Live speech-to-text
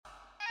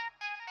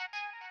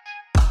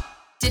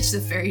Ditch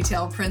the fairy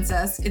tale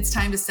princess. It's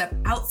time to step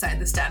outside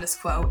the status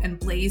quo and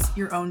blaze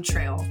your own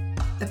trail.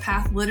 The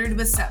path littered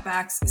with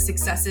setbacks,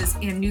 successes,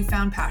 and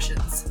newfound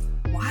passions.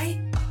 Why?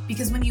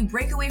 Because when you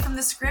break away from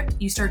the script,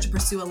 you start to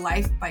pursue a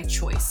life by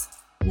choice.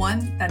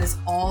 One that is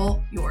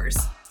all yours.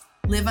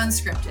 Live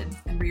unscripted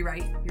and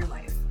rewrite your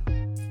life.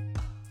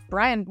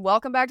 Bryan,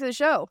 welcome back to the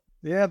show.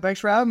 Yeah, thanks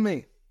for having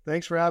me.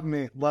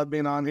 Love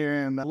being on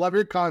here, and I love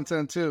your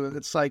content too.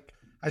 It's like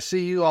I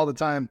see you all the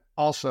time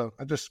also.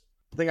 I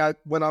think I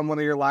went on one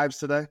of your lives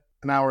today,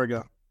 an hour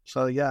ago.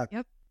 So yeah.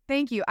 Yep.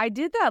 Thank you. I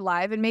did that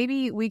live, and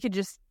maybe we could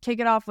just kick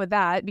it off with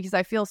that because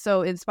I feel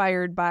so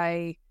inspired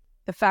by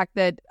the fact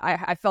that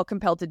I felt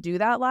compelled to do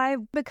that live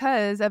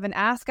because of an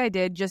ask I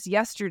did just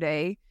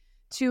yesterday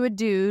to a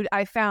dude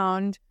I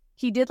found.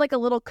 He did like a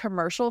little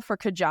commercial for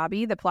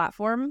Kajabi, the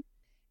platform,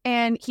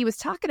 and he was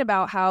talking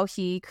about how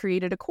he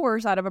created a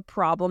course out of a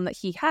problem that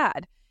he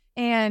had.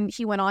 And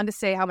he went on to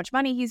say how much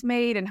money he's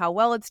made and how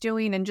well it's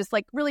doing, and just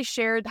like really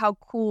shared how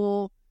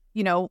cool,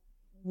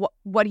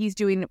 what he's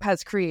doing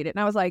has created. And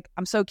I was like,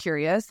 I'm so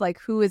curious, like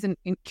who isn't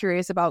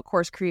curious about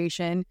course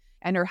creation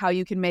or how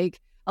you can make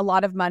a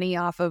lot of money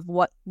off of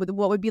what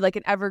would be like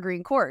an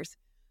evergreen course.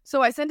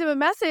 So I sent him a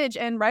message,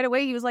 and right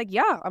away he was like,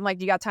 yeah. I'm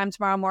like, you got time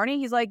tomorrow morning?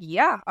 He's like,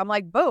 yeah. I'm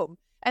like, boom.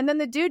 And then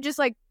the dude just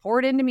like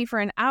poured into me for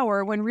an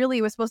hour when really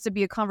it was supposed to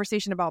be a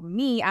conversation about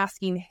me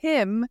asking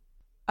him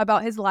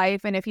about his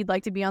life and if he'd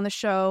like to be on the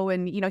show.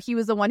 And, he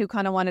was the one who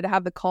kind of wanted to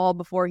have the call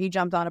before he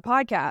jumped on a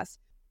podcast.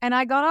 And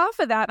I got off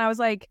of that and I was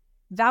like,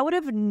 that would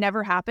have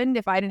never happened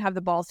if I didn't have the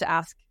balls to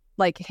ask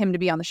like him to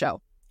be on the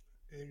show.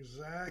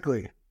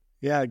 Exactly.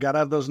 Yeah. Gotta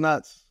have those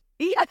nuts.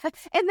 Yeah. And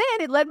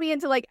then it led me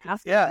into like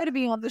asking him to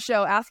be on the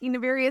show, asking the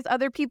various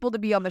other people to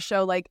be on the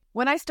show. Like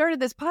when I started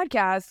this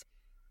podcast,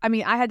 I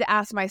mean, I had to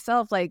ask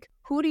myself, like,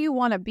 who do you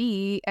want to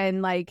be?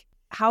 And like,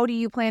 how do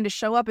you plan to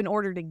show up in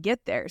order to get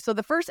there? So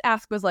the first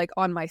ask was like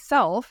on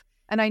myself.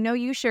 And I know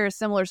you share a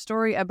similar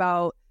story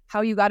about how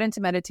you got into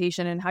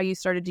meditation and how you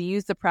started to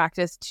use the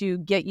practice to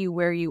get you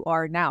where you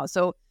are now.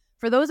 So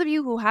for those of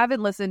you who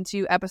haven't listened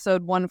to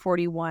episode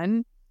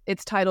 141,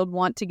 it's titled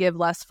Want to Give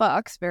Less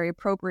Fucks, very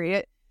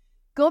appropriate.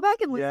 Go back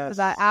and listen to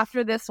that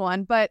after this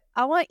one. But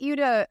I want you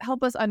to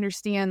help us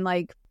understand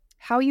like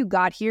how you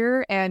got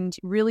here and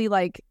really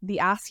like the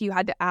ask you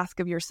had to ask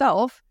of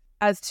yourself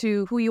as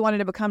to who you wanted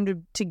to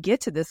become to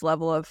get to this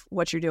level of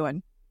what you're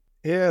doing.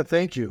 Yeah,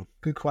 thank you.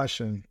 Good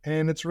question.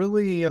 And it's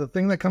really the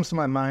thing that comes to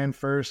my mind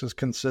first is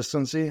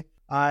consistency.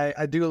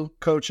 I do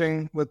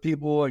coaching with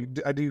people.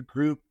 I do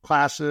group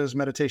classes,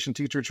 meditation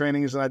teacher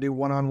trainings, and I do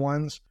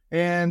one-on-ones.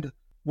 And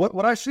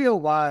what I see a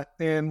lot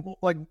and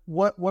like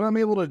what I'm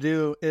able to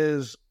do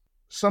is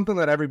something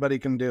that everybody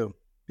can do.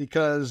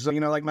 Because,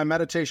 like my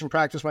meditation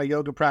practice, my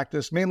yoga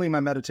practice, mainly my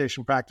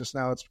meditation practice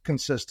now, it's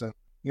consistent.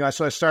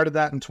 So I started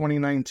that in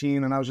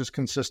 2019 and I was just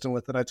consistent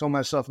with it. I told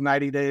myself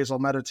 90 days, I'll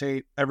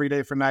meditate every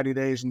day for 90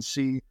 days and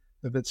see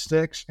if it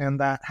sticks. And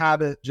that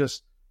habit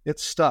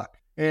it's stuck.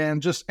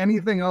 And just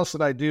anything else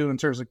that I do in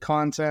terms of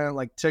content,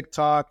 like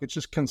TikTok, it's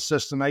just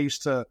consistent. I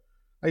used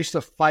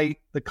to fight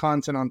the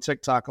content on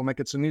TikTok. I'm like,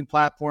 it's a new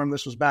platform.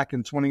 This was back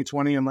in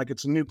 2020. I'm like,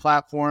 it's a new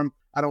platform.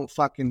 I don't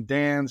fucking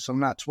dance. I'm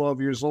not 12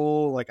 years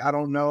old. Like, I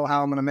don't know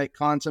how I'm going to make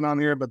content on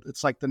here, but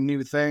it's like the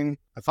new thing.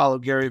 I follow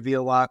Gary Vee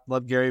a lot.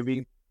 Love Gary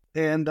Vee.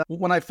 And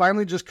when I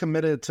finally just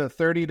committed to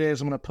 30 days,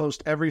 I'm going to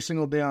post every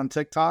single day on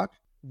TikTok.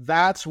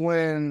 That's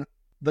when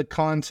the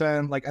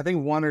content, like I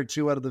think one or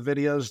two out of the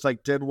videos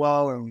like did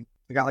well and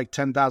I got like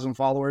 10,000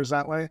 followers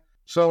that way.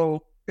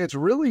 So it's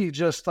really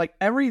just like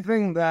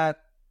everything that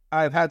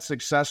I've had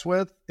success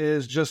with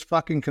is just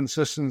fucking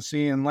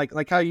consistency. And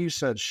like how you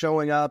said,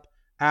 showing up,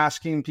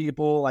 asking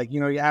people, like,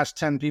 you ask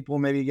 10 people,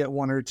 maybe you get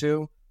one or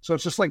two. So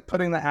it's just like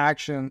putting the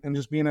action and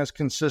just being as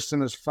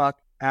consistent as fuck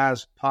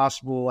as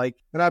possible. Like,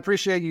 and I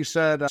appreciate you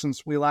said,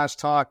 since we last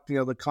talked,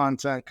 the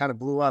content kind of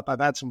blew up. I've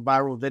had some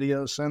viral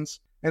videos since,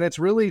 and it's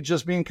really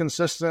just being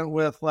consistent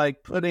with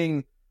like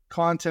putting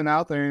content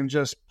out there and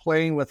just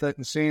playing with it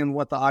and seeing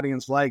what the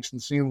audience likes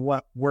and seeing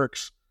what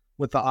works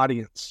with the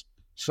audience.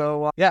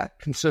 So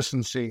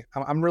consistency.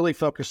 I'm really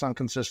focused on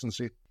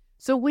consistency.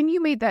 So when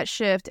you made that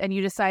shift and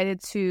you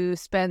decided to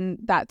spend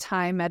that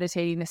time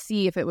meditating to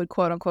see if it would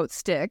quote unquote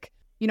stick,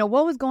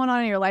 what was going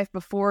on in your life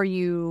before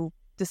you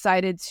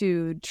decided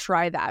to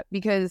try that?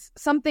 Because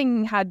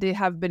something had to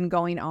have been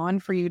going on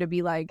for you to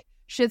be like,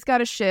 shit's got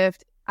to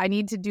shift. I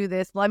need to do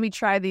this. Let me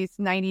try these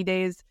 90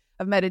 days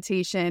of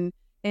meditation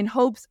in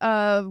hopes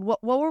of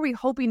what were we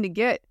hoping to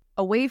get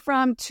away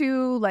from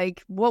to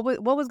like, what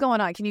was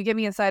going on? Can you get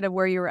me inside of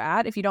where you were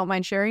at, if you don't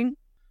mind sharing?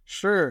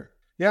 Sure.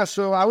 Yeah.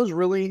 So I was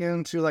really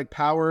into like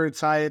power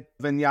type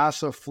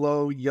vinyasa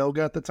flow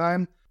yoga at the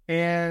time.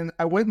 And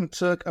I went and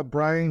took a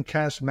Bryan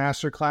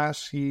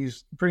masterclass.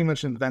 He's pretty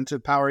much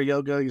invented power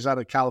yoga. He's out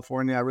of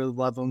California. I really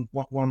love him.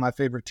 One of my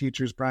favorite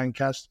teachers, Bryan.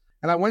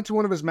 And I went to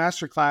one of his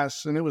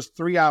masterclass and it was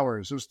 3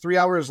 hours. It was 3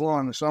 hours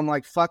long. So I'm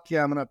like, fuck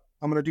yeah, I'm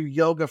going to do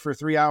yoga for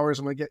 3 hours.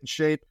 I'm going to get in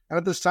shape. And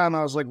at this time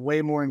I was like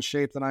way more in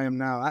shape than I am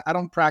now. I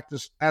don't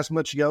practice as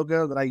much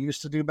yoga that I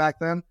used to do back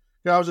then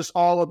I was just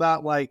all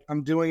about like,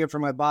 I'm doing it for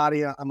my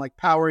body. I'm like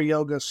power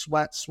yoga,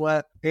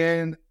 sweat.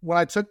 And when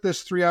I took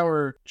this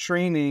 3-hour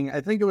training,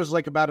 I think it was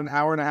like about an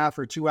hour and a half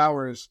or 2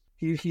 hours.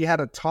 He had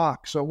a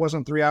talk. So it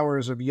wasn't 3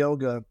 hours of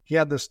yoga. He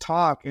had this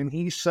talk and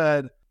he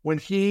said when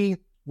he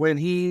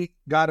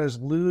got as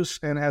loose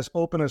and as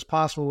open as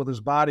possible with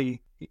his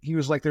body, he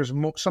was like, there's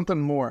something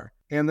more.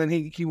 And then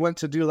he went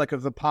to do like a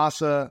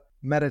Vipassana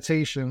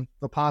meditation,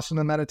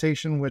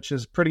 which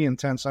is pretty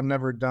intense. I've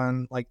never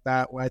done like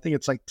that. I think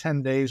it's like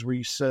 10 days where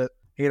you sit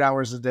 8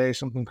 hours a day,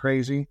 something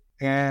crazy.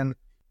 And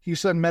he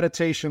said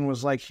meditation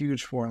was like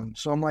huge for him.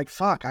 So I'm like,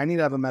 fuck, I need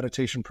to have a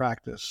meditation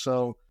practice.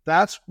 So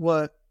that's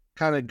what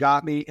kind of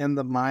got me in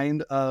the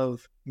mind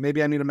of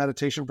maybe I need a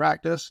meditation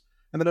practice.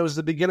 And then it was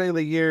the beginning of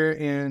the year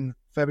in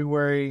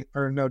January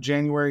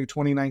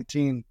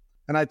 2019.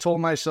 And I told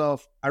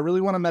myself, I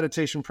really want a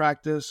meditation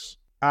practice.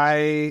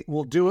 I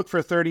will do it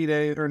for 30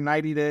 days or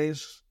 90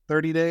 days,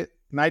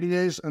 90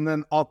 days, and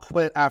then I'll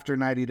quit after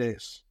 90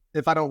 days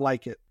if I don't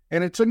like it.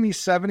 And it took me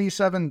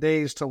 77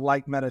 days to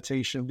like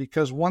meditation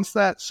because once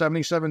that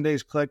 77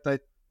 days clicked,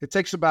 it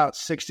takes about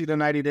 60 to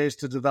 90 days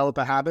to develop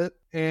a habit.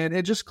 And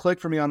it just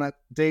clicked for me on that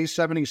day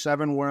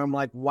 77 where I'm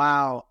like,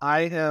 wow,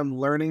 I am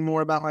learning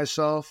more about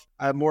myself.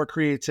 I have more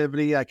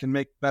creativity. I can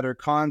make better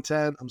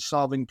content. I'm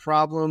solving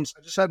problems.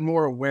 I just had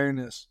more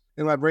awareness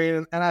in my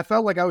brain. And I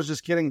felt like I was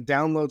just getting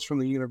downloads from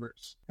the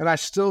universe. And I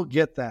still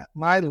get that.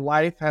 My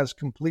life has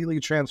completely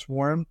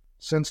transformed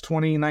since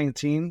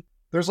 2019.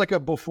 There's like a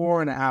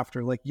before and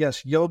after. Like,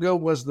 yes, yoga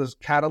was the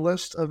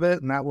catalyst of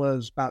it. And that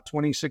was about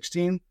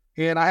 2016.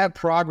 And I had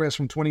progress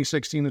from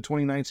 2016 to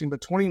 2019, but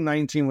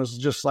 2019 was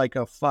just like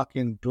a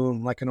fucking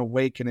boom, like an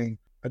awakening.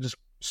 I just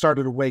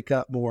started to wake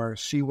up more,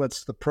 see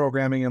what's the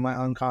programming in my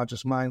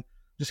unconscious mind,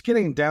 just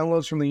getting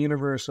downloads from the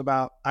universe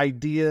about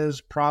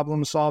ideas,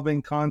 problem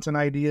solving, content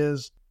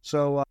ideas.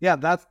 So yeah,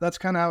 that's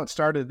kind of how it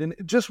started. And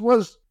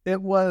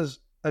it was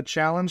a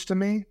challenge to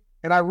me.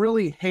 And I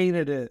really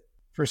hated it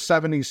for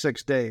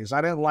 76 days. I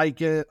didn't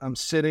like it. I'm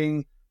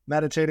sitting,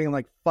 meditating,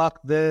 like,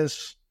 fuck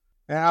this.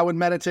 And I would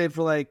meditate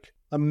for like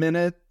a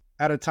minute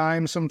at a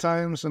time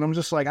sometimes. And I'm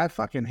just like, I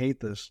fucking hate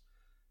this.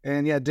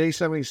 And yeah, day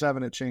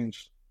 77, it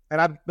changed.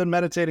 And I've been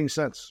meditating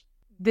since.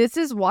 This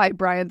is why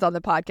Bryan's on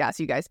the podcast,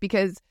 you guys,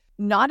 because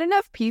not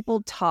enough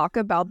people talk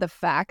about the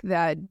fact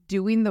that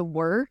doing the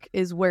work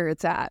is where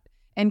it's at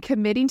and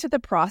committing to the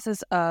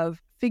process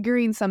of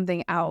figuring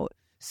something out.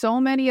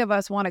 So many of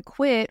us want to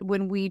quit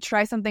when we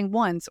try something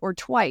once or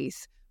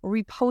twice, or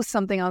we post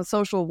something on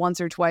social once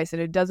or twice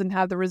and it doesn't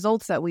have the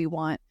results that we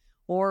want,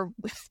 or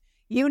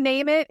you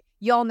name it.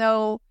 Y'all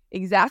know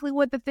exactly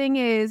what the thing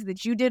is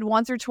that you did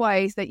once or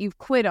twice that you've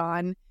quit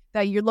on,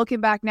 that you're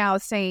looking back now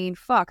saying,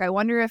 fuck, I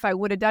wonder if I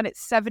would have done it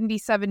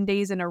 77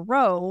 days in a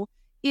row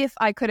if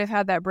I could have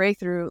had that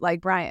breakthrough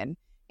like Bryan.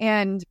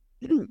 And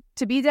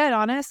to be dead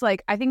honest,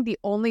 like, I think the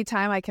only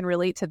time I can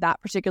relate to that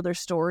particular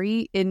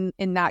story in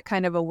that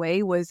kind of a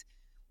way was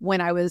when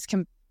I was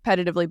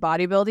competitively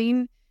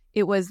bodybuilding.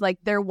 It was like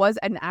there was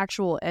an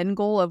actual end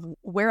goal of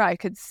where I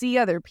could see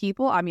other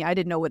people. I mean, I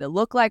didn't know what it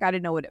looked like. I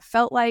didn't know what it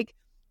felt like.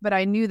 But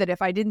I knew that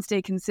if I didn't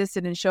stay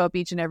consistent and show up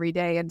each and every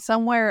day, and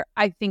somewhere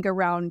I think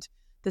around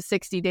the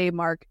 60-day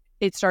mark,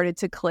 it started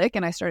to click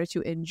and I started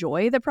to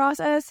enjoy the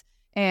process.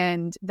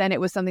 And then it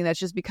was something that's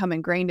just become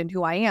ingrained in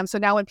who I am. So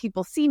now when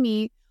people see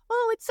me,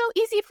 oh, it's so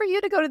easy for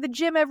you to go to the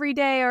gym every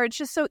day, or it's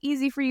just so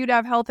easy for you to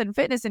have health and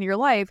fitness in your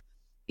life.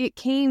 It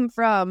came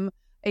from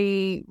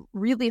a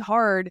really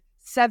hard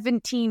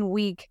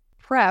 17-week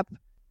prep,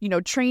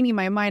 training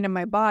my mind and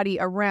my body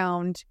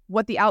around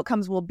what the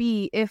outcomes will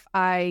be if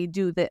I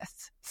do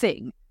this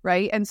thing,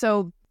 right? And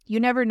so you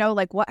never know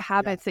like what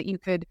habits that you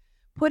could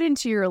put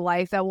into your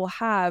life that will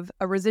have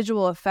a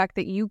residual effect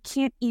that you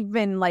can't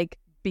even like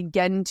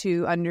begin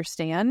to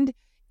understand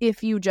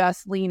if you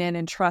just lean in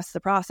and trust the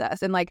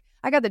process. And like,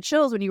 I got the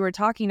chills when you were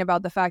talking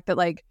about the fact that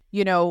like,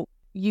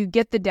 you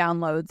get the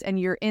downloads and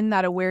you're in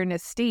that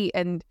awareness state.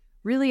 And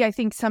really, I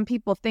think some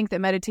people think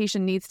that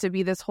meditation needs to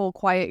be this whole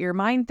quiet your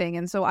mind thing.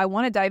 And so I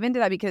want to dive into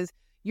that because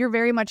you're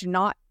very much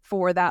not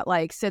for that,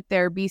 like, sit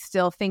there, be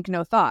still, think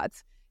no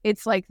thoughts.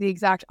 It's like the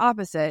exact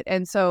opposite.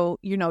 And so,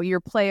 your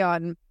play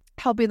on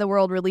helping the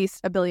world release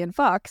a billion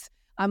fucks,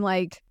 I'm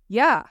like,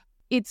 yeah,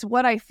 it's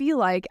what I feel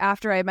like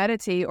after I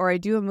meditate or I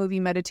do a movie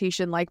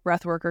meditation like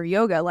breathwork or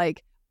yoga.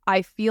 Like,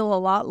 I feel a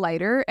lot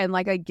lighter and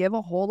like I give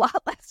a whole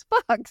lot less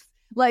fucks.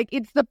 Like,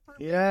 it's the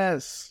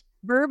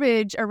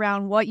verbiage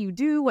around what you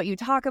do, what you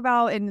talk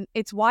about. And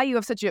it's why you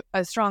have such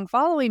a strong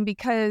following,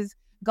 because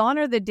gone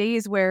are the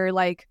days where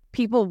like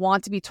people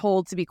want to be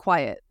told to be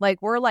quiet.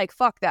 Like, we're like,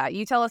 fuck that.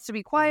 You tell us to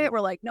be quiet.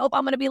 We're like, nope,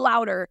 I'm going to be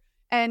louder.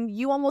 And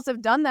you almost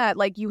have done that.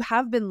 Like, you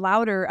have been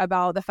louder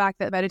about the fact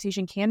that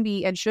meditation can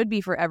be and should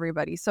be for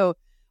everybody. So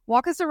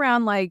walk us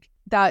around like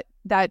that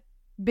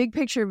big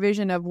picture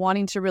vision of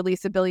wanting to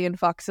release a billion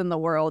fucks in the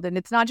world. And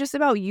it's not just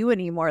about you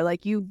anymore.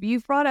 Like,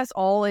 you've brought us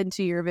all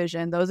into your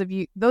vision. Those of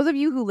you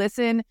who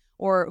listen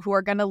or who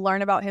are going to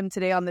learn about him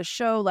today on the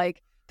show,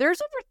 like, There's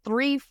over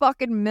 3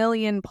 fucking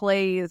million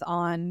plays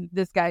on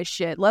this guy's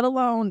shit, let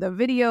alone the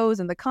videos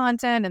and the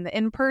content and the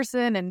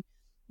in-person and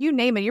you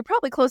name it. You're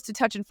probably close to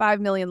touching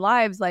 5 million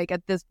lives like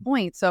at this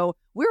point. So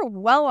we're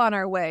well on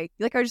our way.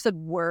 Like I just said,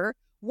 we're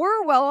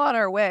well on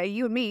our way,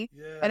 you and me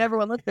and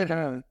everyone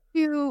listening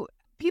to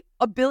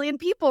a billion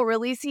people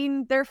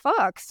releasing their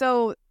fuck.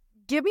 So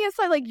give me a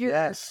slide, like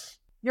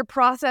your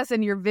process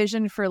and your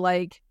vision for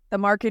like the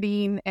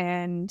marketing.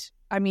 And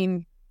I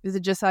mean, is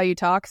it just how you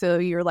talk? So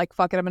you're like,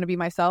 fuck it, I'm going to be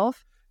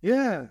myself?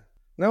 Yeah.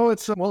 No,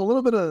 it's, well, a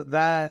little bit of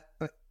that.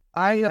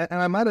 I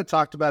might have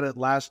talked about it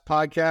last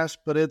podcast,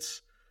 but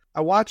I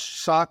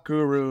watched Sock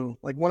Guru,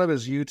 like one of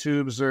his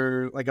YouTubes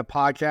or like a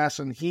podcast,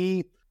 and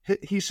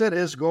he said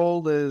his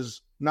goal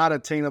is not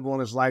attainable in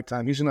his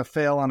lifetime. He's going to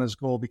fail on his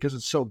goal because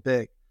it's so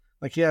big.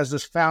 Like he has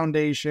this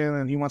foundation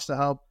and he wants to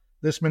help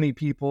this many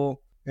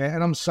people.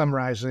 And I'm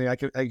summarizing. I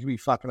could be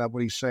fucking up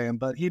what he's saying,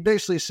 but he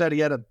basically said he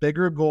had a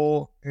bigger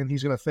goal and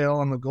he's going to fail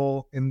on the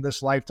goal in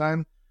this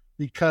lifetime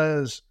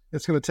because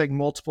it's going to take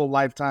multiple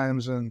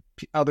lifetimes and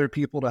other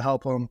people to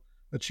help him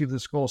achieve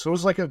this goal. So it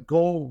was like a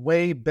goal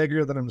way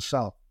bigger than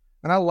himself.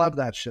 And I love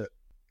that shit.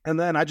 And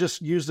then I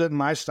just used it in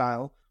my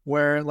style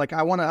where like,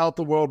 I want to help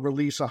the world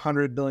release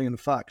 100 billion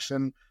fucks.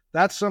 And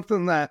that's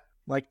something that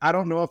like, I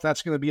don't know if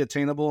that's going to be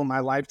attainable in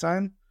my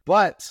lifetime,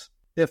 but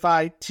if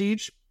I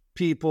teach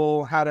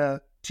people how to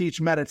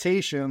teach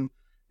meditation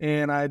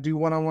and I do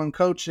one-on-one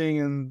coaching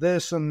and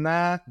this and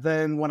that,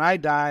 then when I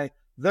die,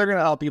 they're going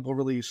to help people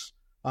release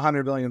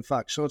 100 billion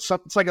fucks. So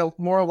it's like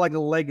more of like a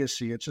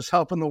legacy. It's just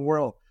helping the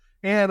world.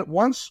 And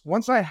once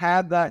I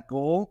had that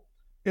goal,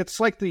 it's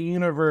like the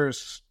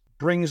universe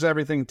brings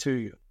everything to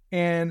you.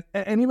 And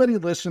anybody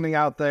listening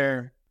out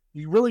there,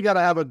 you really got to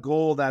have a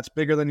goal that's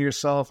bigger than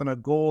yourself and a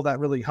goal that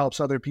really helps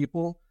other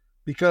people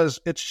because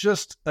it's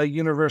just a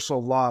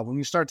universal law. When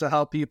you start to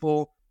help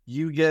people,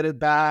 you get it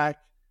back.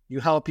 You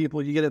help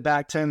people, you get it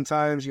back 10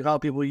 times. You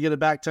help people, you get it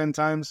back 10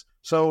 times.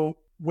 So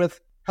with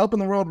helping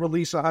the world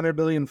release 100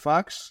 billion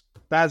fucks,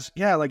 that's,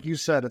 yeah, like you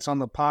said, it's on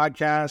the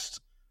podcast,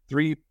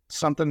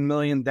 3-something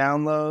million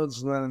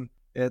downloads. Then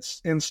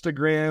it's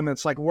Instagram.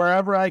 It's like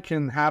wherever I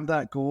can have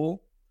that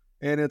goal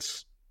and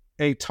it's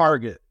a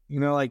target, you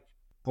know, like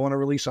I want to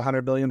release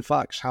 100 billion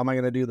fucks. How am I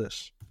going to do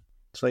this?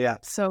 So, yeah.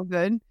 So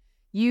good.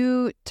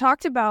 You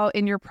talked about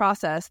in your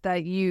process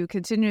that you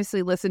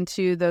continuously listen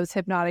to those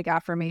hypnotic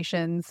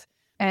affirmations,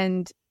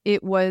 and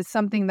it was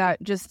something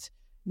that just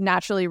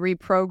naturally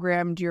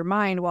reprogrammed your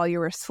mind while you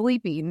were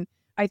sleeping.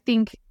 I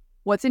think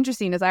what's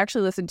interesting is I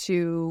actually listened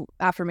to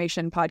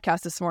affirmation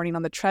podcast this morning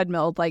on the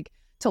treadmill, like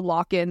to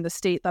lock in the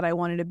state that I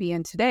wanted to be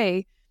in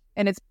today.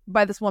 And it's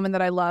by this woman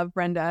that I love,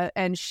 Brenda,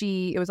 and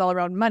it was all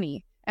around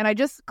money. And I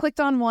just clicked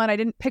on one. I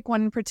didn't pick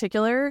one in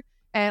particular.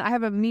 And I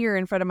have a mirror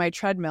in front of my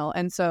treadmill.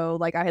 And so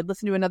like I had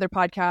listened to another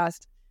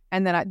podcast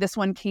and then this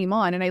one came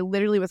on and I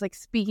literally was like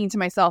speaking to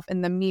myself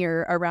in the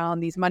mirror around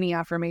these money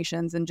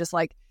affirmations and just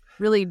like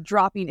really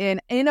dropping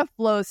in a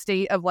flow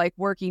state of like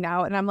working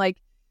out. And I'm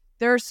like,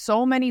 there are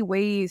so many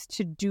ways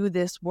to do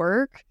this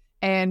work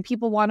and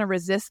people want to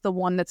resist the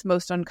one that's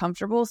most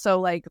uncomfortable. So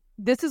like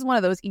this is one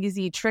of those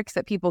easy tricks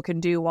that people can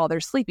do while they're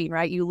sleeping,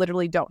 right? You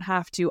literally don't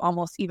have to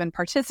almost even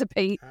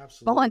participate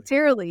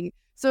voluntarily.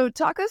 So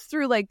talk us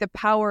through like the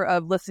power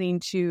of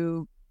listening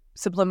to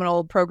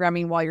subliminal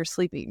programming while you're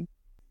sleeping.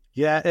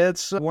 Yeah,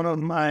 it's one of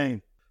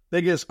my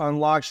biggest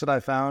unlocks that I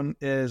found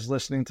is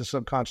listening to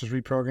subconscious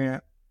reprogramming.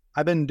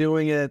 I've been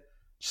doing it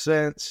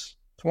since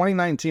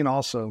 2019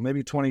 also,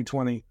 maybe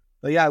 2020.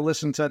 But yeah, I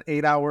listen to an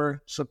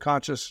 8-hour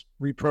subconscious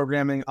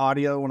reprogramming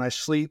audio when I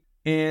sleep.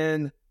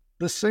 And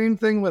the same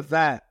thing with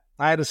that.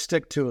 I had to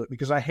stick to it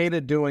because I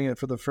hated doing it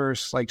for the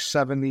first like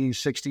 70,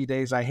 60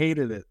 days. I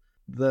hated it.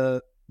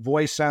 The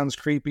voice sounds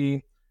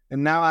creepy.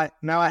 And now I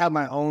have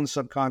my own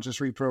subconscious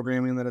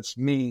reprogramming that it's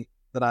me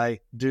that I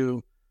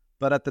do.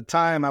 But at the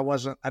time I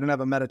didn't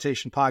have a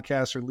meditation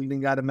podcast or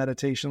leading guided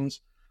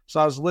meditations. So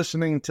I was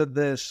listening to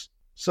this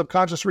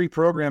subconscious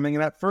reprogramming.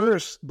 And at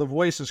first the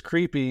voice is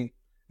creepy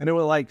and it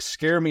would like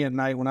scare me at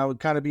night when I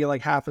would kind of be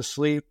like half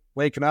asleep,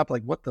 waking up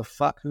like, what the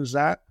fuck? Who's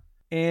that?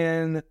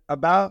 And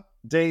about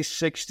day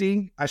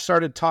 60, I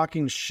started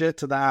talking shit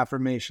to the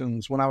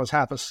affirmations when I was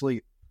half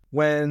asleep.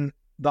 When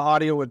the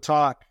audio would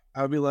talk,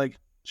 I would be like,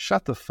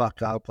 shut the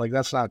fuck up. Like,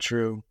 that's not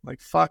true.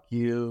 Like, fuck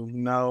you.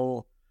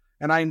 No.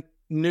 And I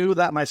knew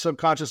that my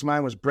subconscious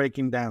mind was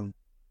breaking down.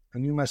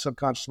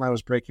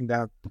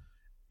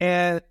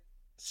 And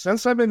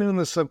since I've been doing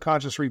the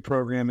subconscious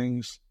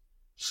reprogrammings,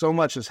 so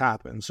much has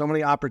happened. So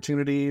many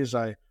opportunities.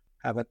 I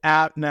have an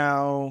app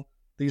now,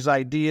 these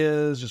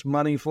ideas, just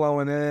money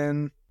flowing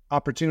in,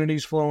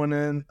 opportunities flowing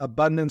in,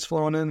 abundance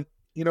flowing in.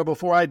 You know,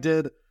 before I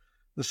did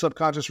the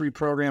subconscious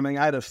reprogramming,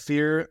 I had a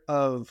fear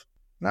of,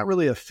 not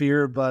really a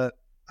fear, but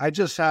I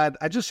just had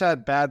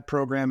bad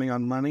programming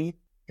on money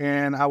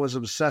and I was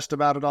obsessed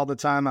about it all the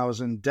time. I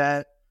was in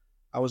debt.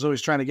 I was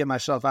always trying to get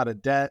myself out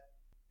of debt.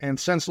 And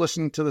since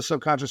listening to the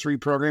subconscious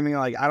reprogramming,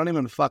 like I don't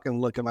even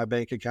fucking look at my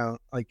bank account.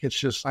 Like it's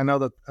just, I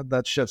know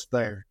that shit's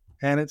there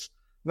and it's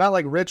not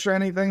like rich or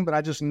anything, but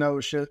I just know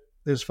shit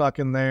is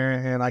fucking there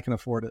and I can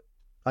afford it.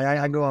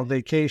 I go on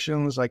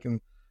vacations.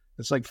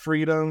 It's like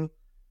freedom.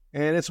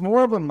 And it's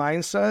more of a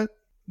mindset.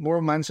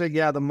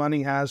 Yeah, the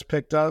money has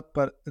picked up,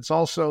 but it's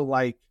also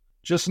like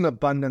just an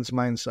abundance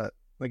mindset.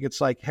 Like,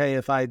 it's like, hey,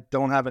 if I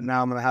don't have it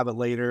now, I'm going to have it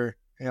later.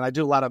 And I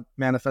do a lot of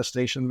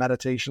manifestation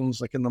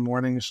meditations like in the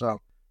morning. So,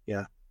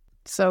 yeah.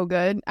 So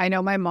good. I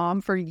know my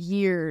mom for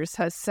years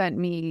has sent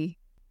me,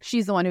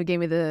 she's the one who gave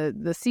me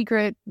the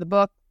Secret, the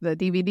book, the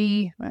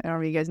DVD. I don't know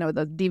if you guys know what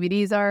those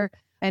DVDs are,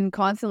 and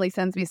constantly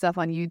sends me stuff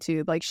on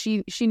YouTube. Like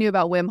she knew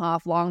about Wim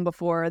Hof long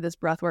before this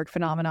breathwork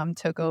phenomenon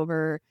took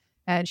over.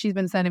 And she's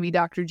been sending me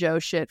Dr. Joe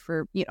shit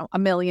for, a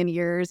million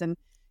years. And,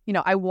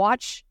 I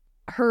watch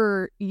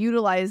her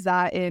utilize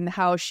that in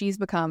how she's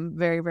become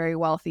very, very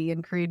wealthy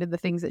and created the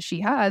things that she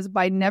has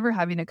by never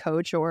having a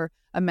coach or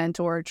a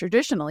mentor.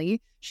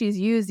 Traditionally, she's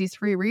used these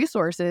free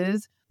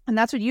resources. And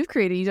that's what you've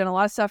created. You've done a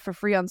lot of stuff for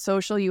free on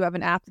social. You have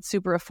an app that's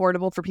super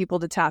affordable for people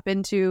to tap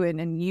into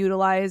and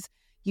utilize.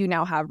 You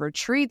now have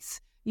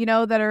retreats,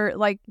 that are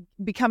like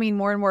becoming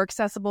more and more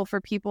accessible for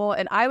people.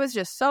 And I was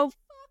just so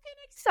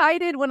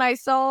excited when I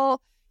saw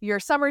your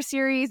summer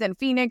series in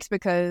Phoenix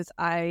because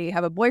I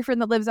have a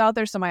boyfriend that lives out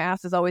there, so my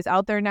ass is always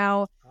out there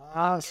now.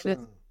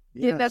 Awesome.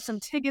 Getting us some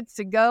tickets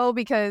to go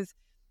because,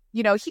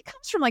 he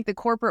comes from like the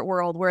corporate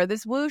world where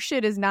this woo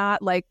shit is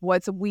not like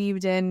what's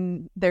weaved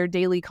in their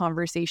daily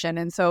conversation.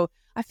 And so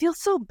I feel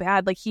so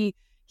bad. Like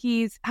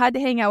he's had to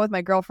hang out with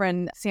my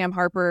girlfriend, Sam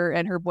Harper,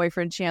 and her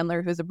boyfriend,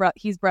 Chandler,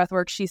 he's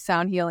breathwork, she's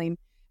sound healing.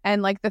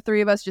 And like the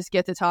three of us just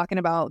get to talking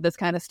about this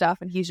kind of stuff.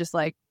 And he's just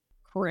like,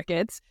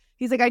 crickets.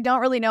 He's like, I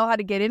don't really know how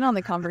to get in on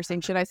the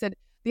conversation. I said,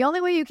 the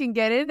only way you can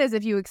get in is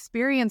if you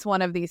experience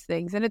one of these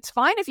things. And it's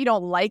fine if you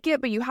don't like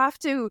it, but you have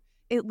to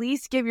at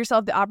least give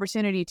yourself the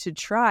opportunity to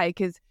try.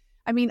 Because,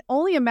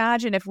 only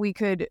imagine if we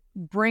could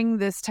bring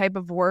this type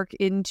of work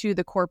into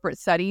the corporate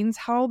settings,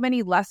 how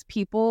many less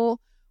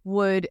people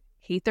would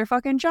hate their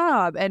fucking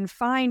job and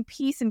find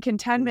peace and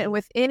contentment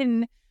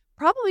within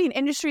probably an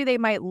industry they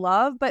might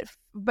love,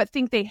 but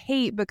think they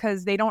hate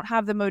because they don't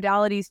have the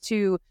modalities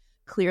to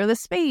clear the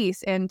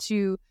space and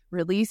to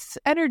release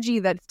energy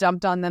that's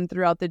dumped on them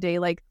throughout the day.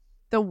 Like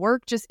the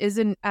work just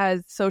isn't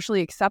as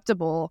socially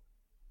acceptable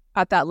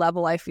at that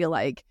level, I feel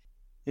like.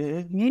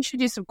 You should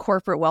do some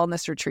corporate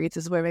wellness retreats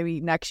is where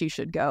maybe next you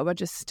should go, but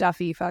just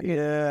stuffy fucking.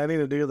 Yeah, I need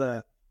to do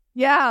that.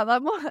 Yeah,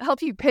 that will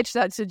help you pitch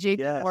that to Jake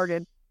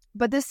Morgan.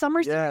 But this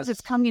summer series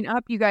that's coming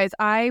up, you guys,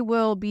 I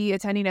will be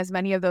attending as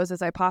many of those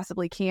as I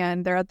possibly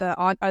can. They're at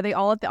are they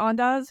all at the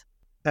Ondas?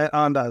 At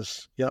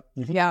Ondas, yep.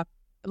 Yeah.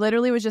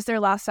 Literally was just there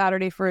last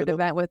Saturday for an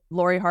event with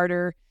Lori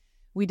Harder.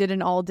 We did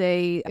an all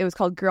day. It was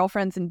called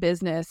Girlfriends in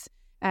Business.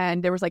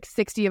 And there was like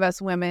 60 of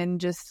us women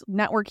just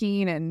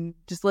networking and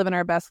just living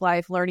our best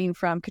life, learning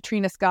from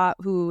Katrina Scott,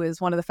 who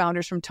is one of the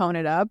founders from Tone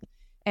It Up.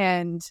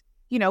 And,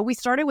 we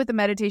started with the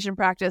meditation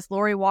practice.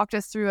 Lori walked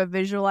us through a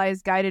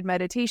visualized guided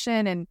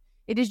meditation. And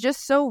it is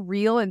just so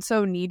real and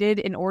so needed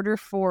in order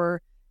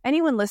for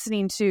anyone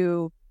listening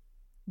to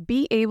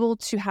be able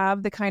to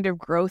have the kind of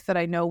growth that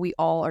I know we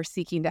all are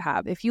seeking to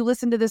have. If you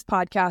listen to this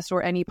podcast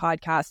or any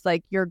podcast,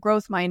 like you're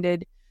growth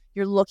minded,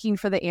 you're looking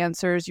for the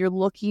answers, you're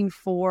looking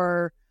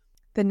for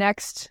the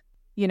next,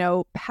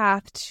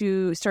 path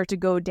to start to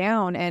go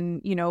down.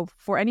 And,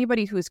 for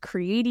anybody who's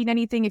creating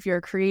anything, if you're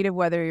a creative,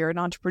 whether you're an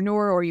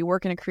entrepreneur or you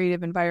work in a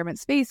creative environment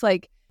space,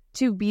 like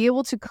to be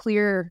able to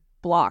clear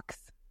blocks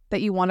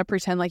that you want to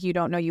pretend like you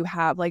don't know you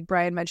have, like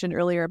Bryan mentioned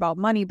earlier about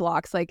money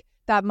blocks, like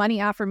that money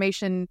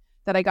affirmation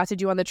that I got to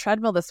do on the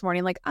treadmill this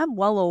morning. Like I'm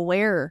well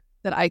aware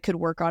that I could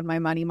work on my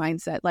money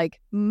mindset, like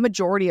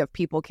majority of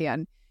people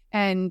can.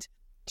 And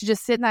to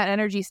just sit in that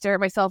energy, stare at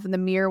myself in the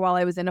mirror while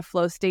I was in a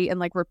flow state and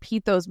like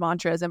repeat those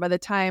mantras. And by the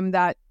time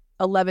that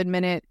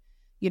 11-minute,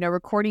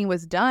 recording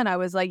was done, I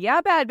was like,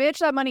 yeah, bad bitch,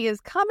 that money is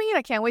coming.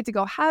 I can't wait to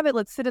go have it.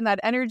 Let's sit in that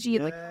energy.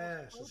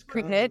 Yes,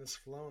 and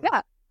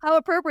yeah. How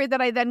appropriate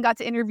that I then got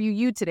to interview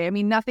you today.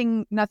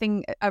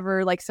 Nothing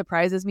ever like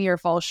surprises me or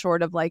falls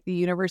short of like the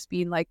universe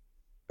being like,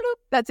 bloop,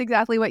 that's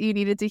exactly what you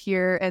needed to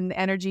hear and the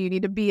energy you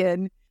need to be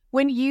in.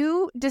 When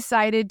you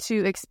decided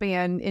to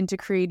expand into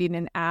creating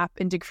an app,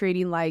 into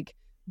creating like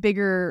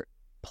bigger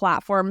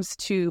platforms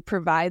to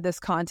provide this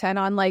content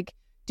on, like,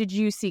 did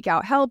you seek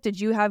out help? Did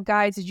you have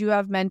guides? Did you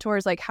have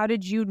mentors? Like, how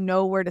did you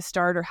know where to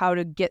start or how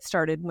to get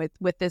started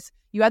with this?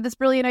 You had this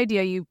brilliant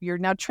idea. You're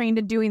now trained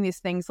in doing these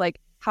things. Like,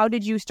 how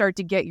did you start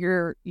to get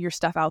your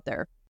stuff out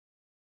there?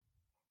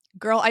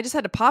 Girl, I just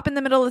had to pop in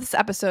the middle of this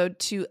episode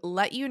to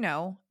let you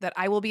know that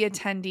I will be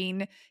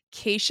attending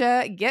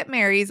Keisha Get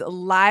Mary's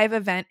live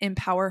event,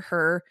 Empower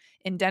Her,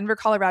 in Denver,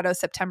 Colorado,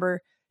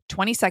 September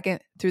 22nd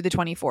through the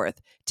 24th.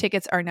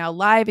 Tickets are now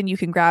live and you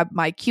can grab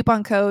my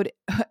coupon code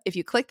if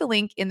you click the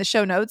link in the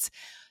show notes.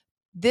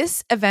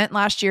 This event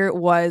last year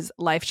was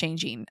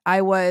life-changing.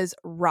 I was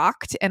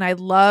rocked and I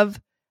love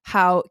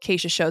how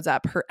Keisha shows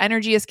up. Her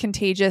energy is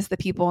contagious. The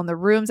people in the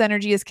room's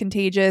energy is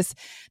contagious.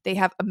 They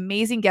have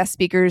amazing guest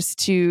speakers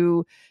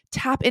to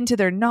tap into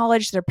their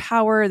knowledge, their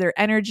power, their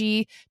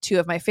energy. Two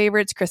of my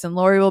favorites, Chris and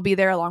Lori, will be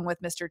there along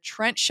with Mr.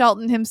 Trent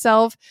Shelton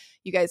himself.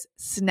 You guys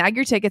snag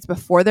your tickets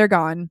before they're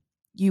gone.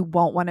 You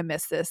won't want to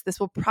miss this. This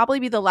will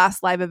probably be the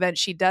last live event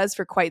she does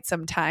for quite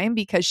some time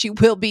because she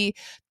will be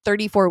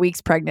 34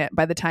 weeks pregnant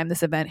by the time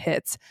this event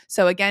hits.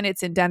 So again,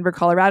 it's in Denver,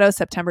 Colorado,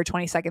 September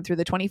 22nd through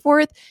the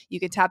 24th.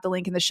 You can tap the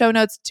link in the show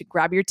notes to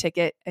grab your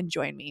ticket and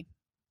join me.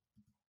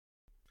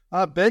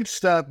 A big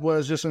step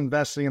was just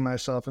investing in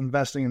myself,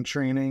 investing in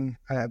training.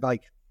 I had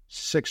like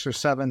 6 or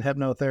 7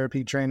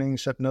 hypnotherapy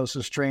trainings,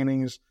 hypnosis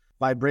trainings,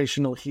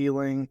 vibrational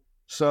healing.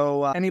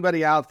 So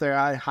anybody out there,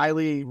 I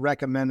highly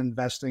recommend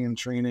investing in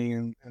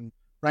training. And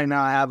right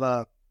now I have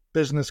a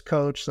business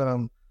coach that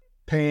I'm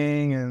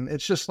paying, and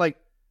it's just like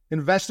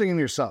investing in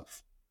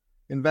yourself.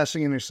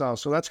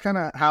 So that's kind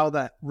of how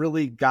that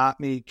really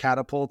got me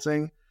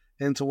catapulting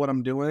into what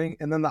I'm doing.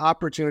 And then the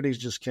opportunities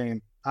just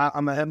came.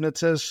 I'm a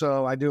hypnotist,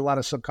 so I do a lot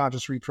of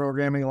subconscious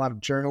reprogramming, a lot of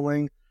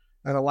journaling,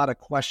 and a lot of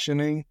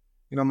questioning,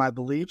 my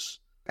beliefs.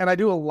 And I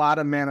do a lot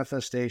of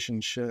manifestation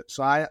shit.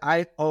 So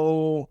I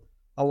owe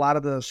a lot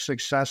of the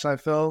success I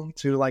feel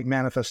to like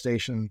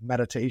manifestation,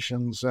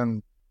 meditations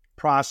and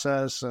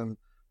process and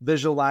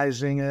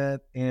visualizing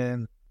it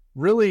and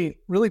really,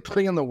 really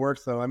putting in the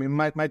work though. I mean,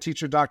 my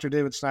teacher, Dr.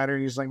 David Snyder,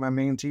 he's like my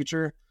main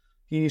teacher.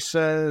 He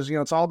says,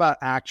 it's all about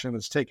action.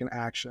 It's taking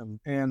action.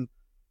 And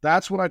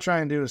that's what I try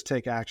and do is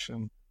take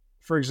action.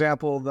 For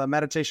example, the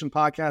meditation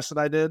podcast that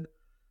I did,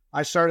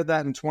 I started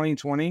that in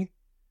 2020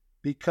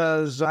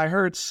 because I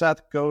heard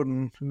Seth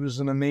Godin, who's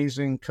an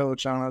amazing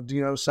coach. I don't know. Do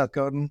you know Seth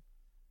Godin?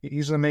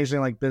 He's an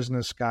amazing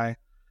business guy.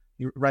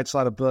 He writes a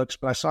lot of books,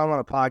 but I saw him on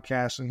a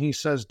podcast and he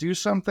says, do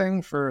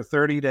something for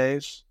 30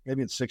 days,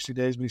 maybe it's 60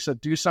 days, but he said,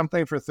 do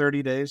something for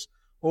 30 days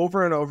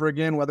over and over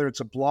again, whether it's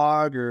a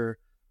blog or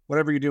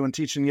whatever you're doing,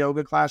 teaching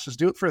yoga classes,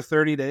 do it for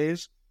 30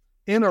 days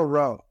in a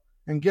row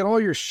and get all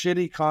your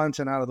shitty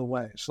content out of the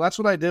way. So that's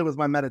what I did with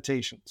my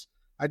meditations.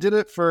 I did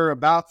it for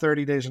about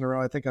 30 days in a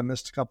row. I think I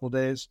missed a couple of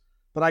days,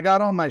 but I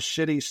got all my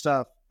shitty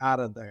stuff out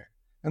of there.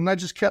 And I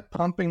just kept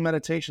pumping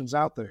meditations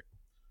out there.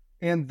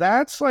 And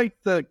that's like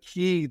the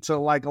key to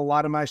like a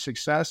lot of my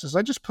success is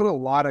I just put a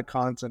lot of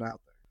content out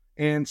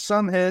there. And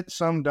some hit,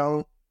 some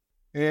don't.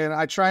 And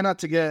I try not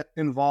to get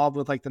involved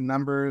with like the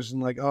numbers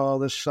and like, oh,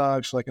 this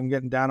sucks. Like I'm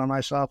getting down on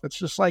myself. It's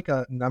just like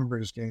a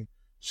numbers game.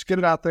 Just get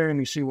it out there and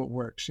you see what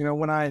works.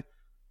 When I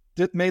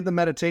made the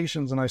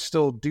meditations, and I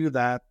still do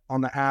that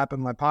on the app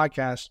and my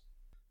podcast,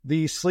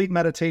 the sleep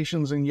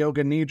meditations and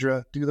yoga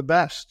nidra do the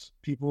best.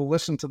 People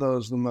listen to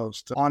those the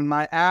most. On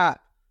my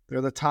app,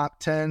 they're the top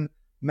 10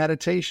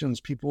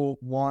 meditations. People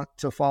want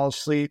to fall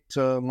asleep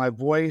to my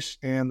voice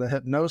and the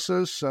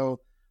hypnosis, so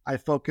I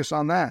focus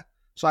on that.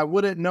 So I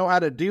wouldn't know how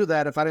to do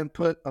that if I didn't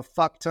put a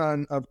fuck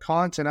ton of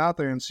content out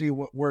there and see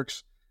what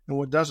works and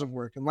what doesn't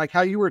work. And like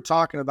how you were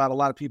talking about, a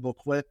lot of people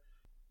quit.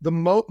 The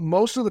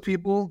most of the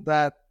people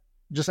that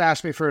just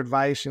ask me for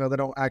advice, they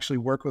don't actually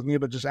work with me,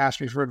 but just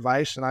ask me for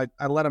advice, and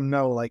I let them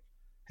know like,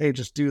 hey,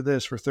 just do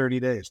this for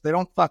 30 days. They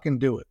don't fucking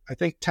do it. I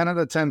think 10 out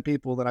of 10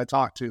 people that I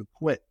talk to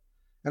quit.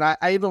 And I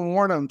even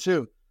warn them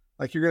too,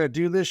 like you're going to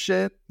do this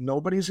shit.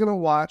 Nobody's going to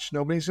watch.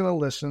 Nobody's going to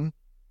listen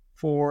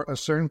for a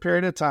certain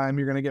period of time.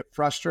 You're going to get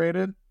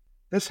frustrated.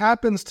 This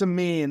happens to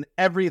me in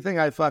everything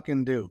I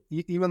fucking do.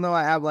 Even though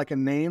I have like a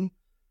name,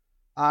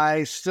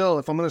 I still,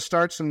 if I'm going to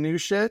start some new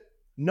shit,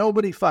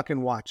 nobody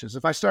fucking watches.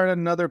 If I start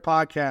another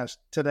podcast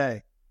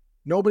today,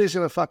 nobody's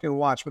going to fucking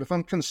watch. But if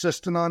I'm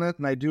consistent on it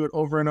and I do it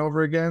over and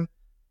over again,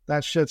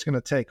 that shit's going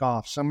to take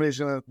off.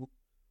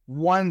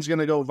 One's going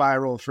to go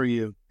viral for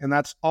you, and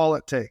that's all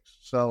it takes.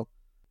 So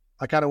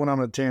I kind of went on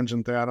a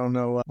tangent there. I don't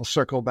know. I'll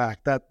circle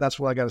back. That's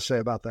what I got to say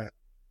about that.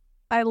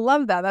 I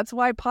love that. That's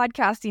why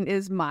podcasting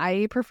is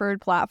my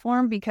preferred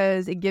platform,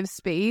 because it gives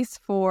space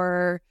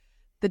for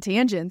the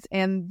tangents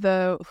and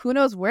the who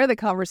knows where the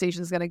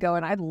conversation is going to go.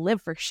 And I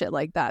live for shit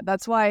like that.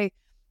 That's why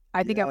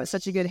I think I was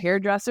such a good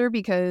hairdresser,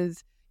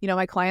 because,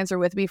 my clients are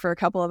with me for a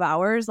couple of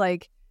hours.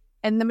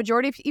 And the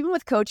majority of, even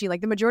with coaching,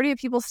 the majority of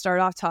people start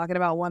off talking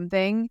about one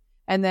thing.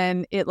 And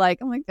then I'm like,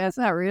 that's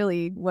not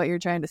really what you're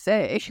trying to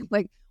say. What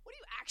are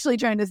you actually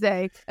trying to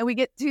say? And we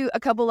get to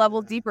a couple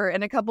levels deeper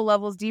and a couple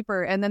levels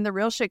deeper. And then the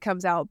real shit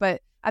comes out.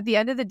 But at the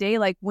end of the day,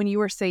 when you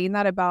were saying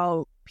that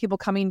about people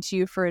coming to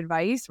you for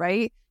advice,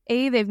 right?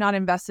 They've not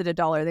invested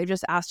 $1. They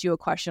just asked you a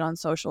question on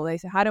social. They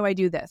say, how do I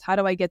do this? How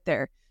do I get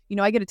there?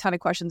 I get a ton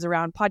of questions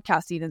around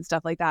podcasting and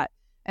stuff like that.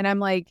 And I'm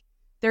like,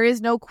 there is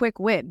no quick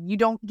win. You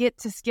don't get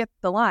to skip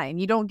the line.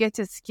 You don't get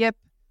to skip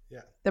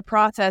the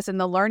process and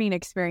the learning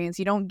experience.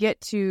 You don't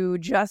get to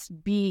just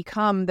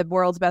become the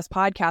world's best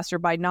podcaster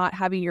by not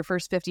having your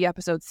first 50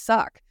 episodes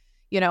suck,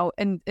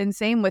 and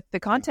same with the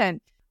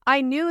content.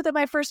 I knew that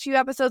my first few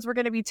episodes were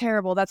going to be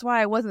terrible. That's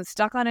why I wasn't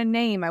stuck on a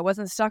name. I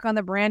wasn't stuck on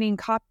the branding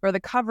or the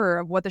cover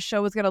of what the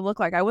show was going to look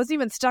like. I wasn't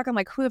even stuck on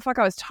who the fuck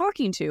I was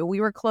talking to.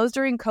 We were closed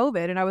during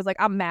COVID, and I was like,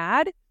 I'm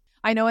mad.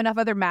 I know enough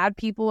other mad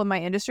people in my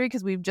industry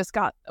because we're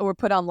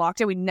put on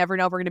lockdown. We never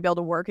know if we're going to be able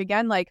to work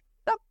again.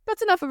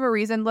 That's enough of a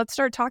reason. Let's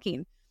start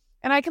talking.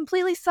 And I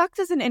completely sucked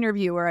as an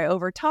interviewer. I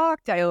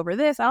overtalked, I over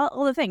this,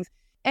 all the things.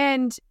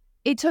 And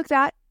it took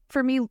that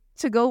for me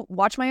to go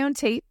watch my own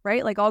tape,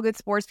 right? Like all good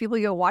sports people,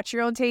 you go watch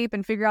your own tape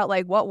and figure out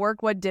like what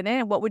worked, what didn't,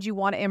 and what would you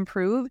want to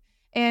improve.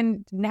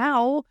 And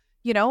now,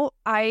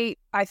 I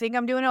think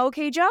I'm doing an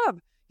okay job.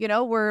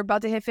 We're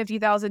about to hit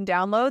 50,000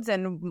 downloads,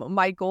 and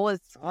my goal is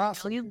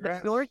awesome.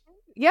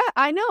 Yeah,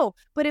 I know.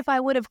 But if I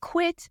would have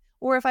quit,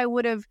 or if I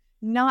would have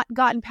not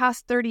gotten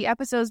past 30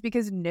 episodes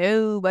because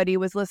nobody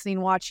was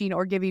listening, watching,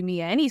 or giving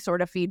me any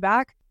sort of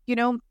feedback,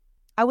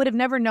 I would have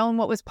never known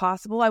what was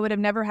possible. I would have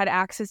never had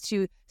access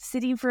to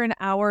sitting for an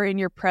hour in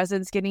your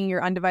presence, getting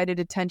your undivided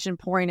attention,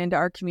 pouring into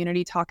our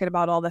community, talking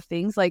about all the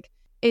things. Like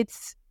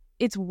it's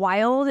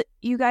wild,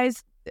 you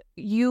guys,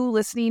 you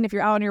listening, if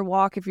you're out on your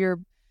walk, if you're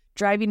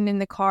driving in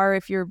the car,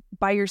 if you're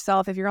by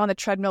yourself, if you're on the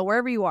treadmill,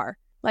 wherever you are,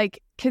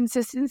 like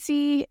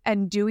consistency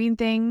and doing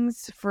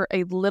things for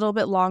a little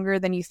bit longer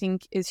than you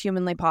think is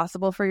humanly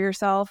possible for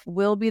yourself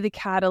will be the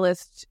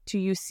catalyst to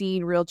you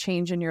seeing real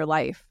change in your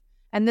life.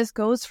 And this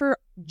goes for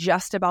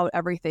just about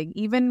everything,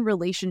 even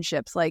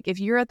relationships. Like if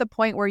you're at the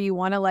point where you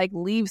want to like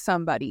leave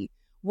somebody,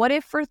 what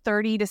if for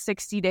 30 to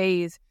 60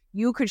 days,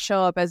 you could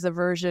show up as a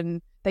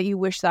version that you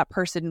wish that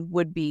person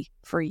would be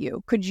for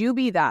you? Could you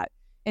be that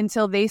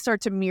until they start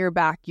to mirror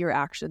back your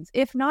actions?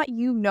 If not,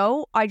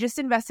 I just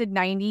invested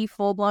 90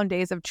 full-blown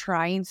days of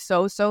trying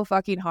so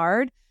fucking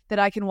hard that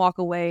I can walk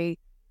away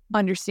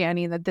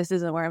understanding that this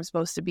isn't where I'm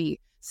supposed to be.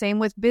 Same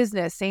with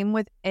business, same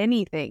with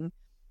anything.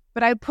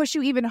 But I push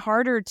you even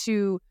harder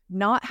to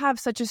not have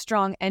such a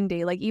strong end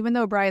date. Like even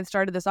though Bryan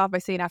started this off by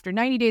saying after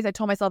 90 days, I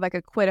told myself I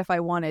could quit if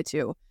I wanted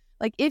to.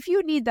 Like if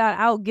you need that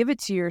out, give it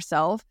to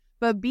yourself,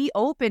 but be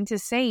open to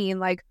saying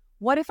like,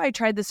 what if I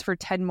tried this for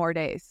 10 more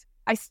days?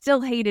 I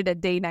still hated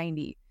at day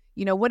 90.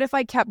 What if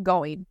I kept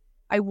going?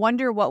 I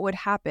wonder what would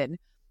happen.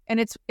 And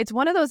it's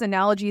one of those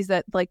analogies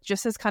that like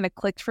just has kind of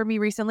clicked for me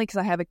recently because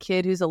I have a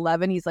kid who's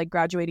 11. He's like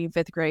graduating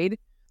 5th grade.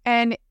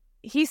 And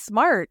he's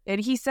smart. And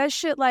he says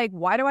shit like,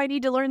 why do I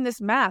need to learn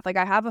this math? Like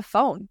I have a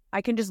phone.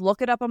 I can just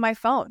look it up on my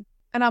phone.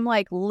 And I'm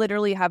like,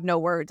 literally have no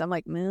words. I'm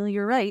like, well,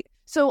 you're right.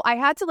 So I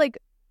had to like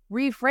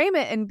reframe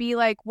it and be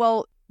like,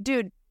 well,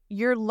 dude,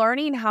 you're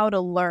learning how to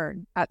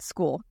learn at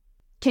school.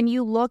 Can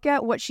you look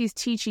at what she's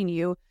teaching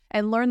you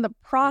and learn the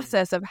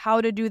process of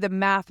how to do the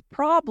math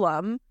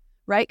problem,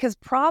 right? Because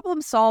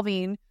problem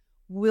solving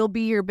will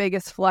be your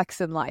biggest flex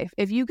in life.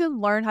 If you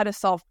can learn how to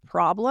solve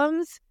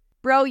problems,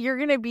 bro,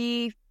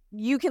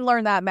 you can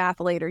learn that math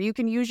later. You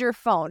can use your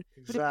phone.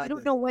 Exactly. But if you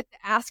don't know what to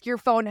ask your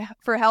phone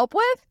for help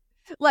with,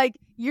 like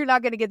you're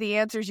not going to get the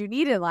answers you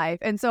need in life.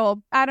 And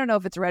so I don't know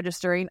if it's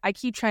registering. I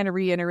keep trying to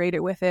reiterate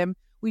it with him.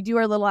 We do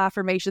our little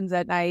affirmations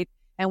at night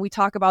and we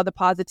talk about the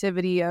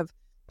positivity of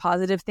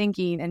positive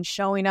thinking and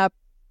showing up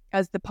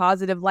as the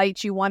positive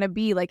light you want to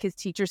be. Like his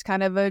teacher's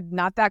kind of a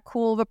not that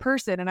cool of a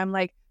person. And I'm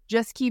like,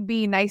 just keep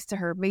being nice to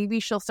her. Maybe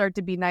she'll start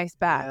to be nice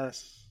back.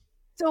 Yes.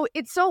 So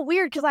it's so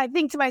weird because I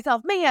think to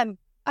myself, man,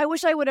 I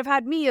wish I would have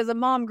had me as a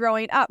mom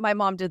growing up. My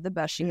mom did the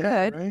best she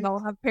could. Right? I'll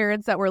have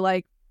parents that were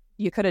like,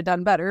 you could have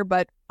done better,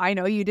 but I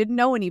know you didn't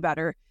know any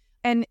better.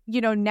 And,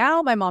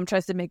 now my mom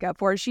tries to make up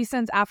for it. She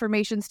sends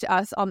affirmations to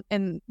us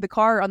in the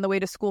car on the way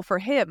to school for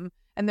him.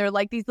 And they're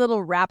like these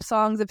little rap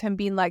songs of him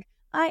being like,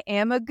 I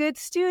am a good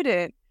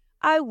student.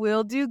 I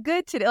will do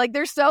good today. Like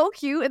they're so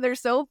cute and they're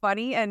so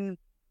funny. And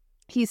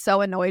he's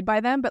so annoyed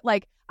by them. But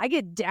like I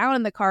get down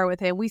in the car with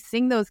him. We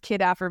sing those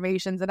kid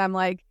affirmations and I'm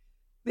like,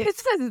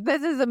 this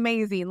is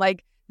amazing.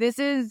 Like this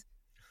is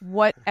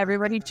what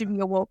everybody should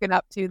be woken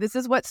up to. This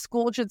is what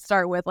school should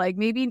start with. Like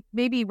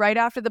maybe right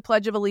after the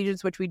Pledge of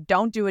Allegiance, which we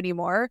don't do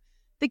anymore,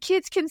 the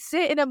kids can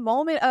sit in a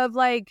moment of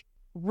like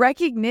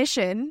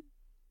recognition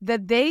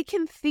that they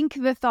can think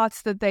the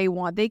thoughts that they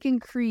want. They can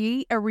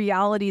create a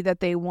reality that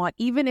they want,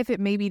 even if it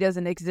maybe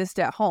doesn't exist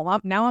at home.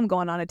 Now I'm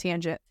going on a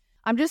tangent.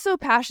 I'm just so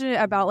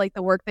passionate about like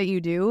the work that you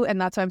do. And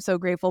that's why I'm so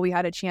grateful we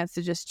had a chance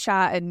to just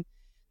chat and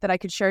that I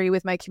could share you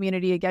with my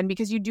community again,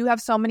 because you do have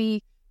so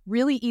many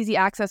really easy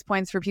access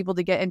points for people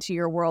to get into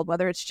your world,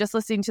 whether it's just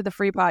listening to the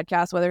free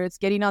podcast, whether it's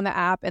getting on the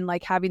app and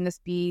like having this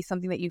be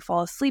something that you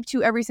fall asleep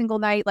to every single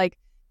night. Like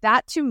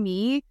that to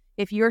me,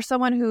 if you're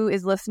someone who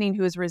is listening,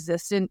 who is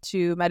resistant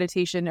to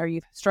meditation or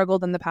you've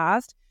struggled in the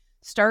past,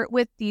 start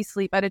with these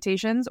sleep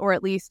meditations, or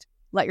at least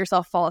let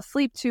yourself fall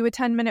asleep to a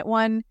 10-minute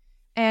one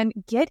and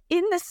get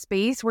in the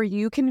space where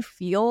you can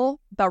feel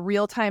the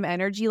real-time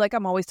energy. Like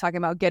I'm always talking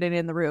about getting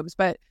in the rooms,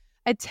 but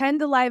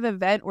attend a live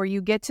event where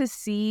you get to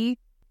see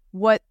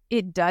what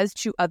it does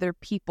to other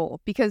people.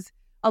 Because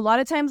a lot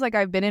of times, like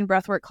I've been in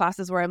breathwork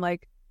classes where I'm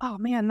like, oh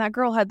man, that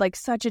girl had like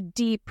such a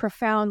deep,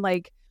 profound,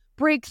 like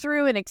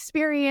breakthrough and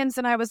experience.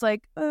 And I was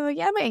like, oh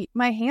yeah,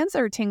 my hands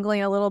are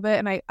tingling a little bit.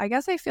 And I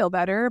guess I feel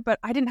better, but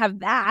I didn't have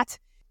that.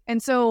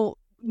 And so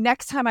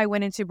next time I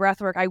went into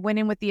breathwork, I went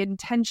in with the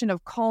intention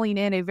of calling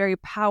in a very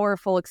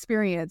powerful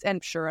experience.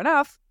 And sure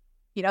enough,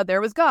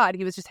 there was God.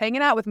 He was just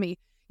hanging out with me,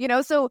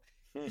 so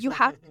you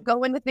have to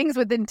go into things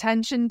with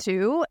intention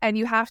too. And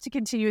you have to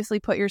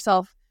continuously put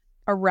yourself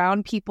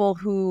around people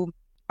who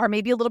are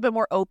maybe a little bit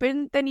more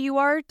open than you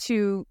are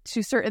to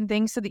certain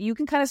things, so that you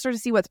can kind of start to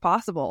see what's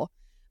possible.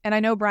 And I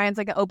know Bryan's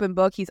like an open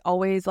book. He's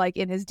always like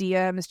in his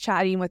DMs,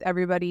 chatting with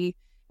everybody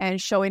and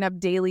showing up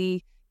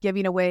daily,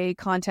 giving away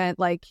content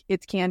like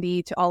it's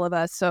candy to all of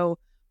us. So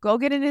go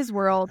get in his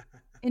world,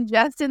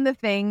 ingest in the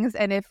things.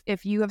 And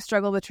if you have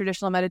struggled with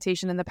traditional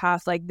meditation in the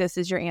past, like this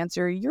is your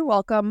answer, you're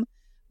welcome.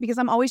 Because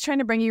I'm always trying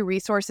to bring you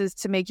resources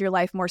to make your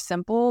life more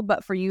simple,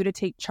 but for you to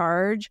take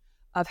charge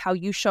of how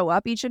you show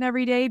up each and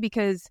every day.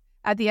 Because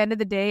at the end of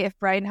the day, if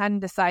Bryan hadn't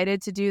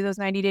decided to do those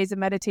 90 days of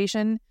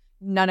meditation,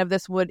 none of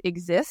this would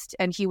exist.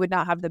 And he would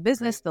not have the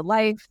business, the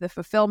life, the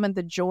fulfillment,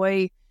 the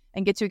joy,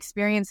 and get to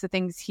experience the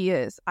things he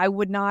is. I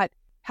would not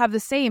have the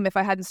same if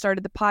I hadn't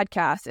started the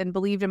podcast and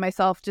believed in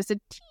myself just a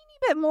teeny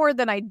bit more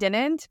than I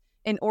didn't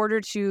in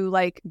order to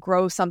like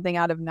grow something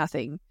out of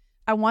nothing.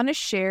 I want to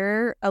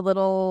share a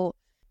little,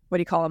 what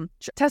do you call them?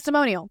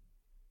 Testimonial.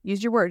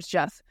 Use your words,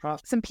 Jess.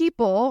 Some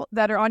people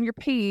that are on your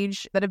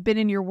page that have been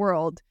in your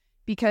world,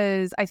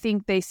 because I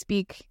think they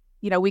speak,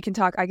 we can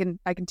talk, I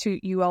can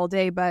toot you all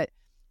day, but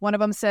one of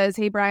them says,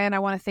 "Hey, Bryan, I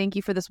want to thank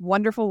you for this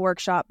wonderful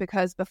workshop,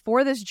 because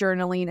before this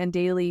journaling and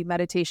daily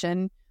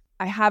meditation,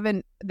 they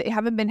haven't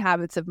been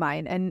habits of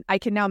mine. And I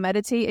can now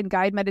meditate and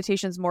guide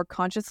meditations more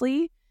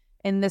consciously.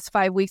 In this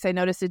 5 weeks, I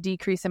noticed a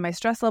decrease in my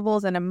stress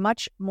levels and I'm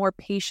much more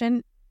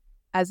patient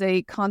as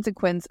a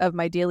consequence of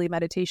my daily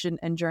meditation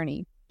and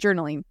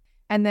journaling."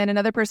 And then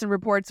another person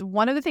reports,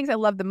 "One of the things I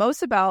love the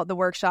most about the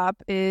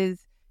workshop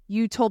is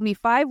you told me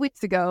 5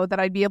 weeks ago that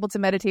I'd be able to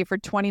meditate for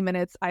 20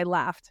 minutes. I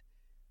laughed.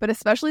 But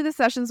especially the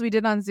sessions we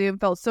did on Zoom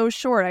felt so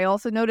short. I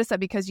also noticed that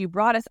because you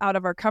brought us out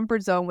of our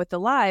comfort zone with the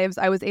lives,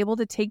 I was able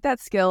to take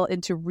that skill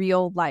into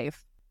real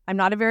life. I'm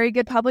not a very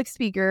good public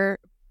speaker,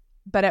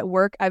 but at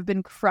work, I've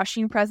been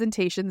crushing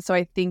presentations, so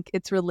I think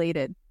it's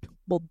related."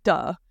 Well,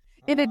 duh.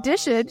 In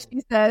addition,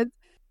 she says,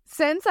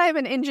 "Since I'm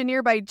an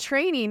engineer by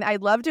training, I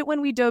loved it when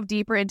we dove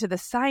deeper into the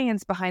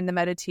science behind the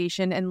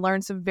meditation and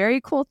learned some very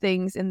cool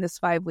things in this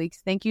 5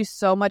 weeks. Thank you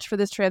so much for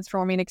this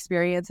transforming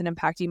experience and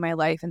impacting my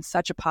life in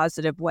such a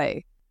positive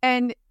way."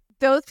 And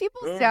those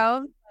people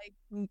sound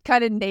like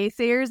kind of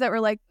naysayers that were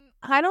like,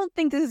 "I don't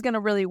think this is going to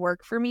really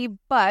work for me,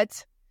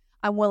 but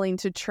I'm willing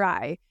to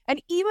try."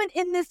 And even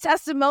in this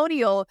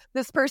testimonial,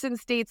 this person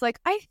states like,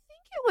 "I think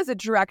it was a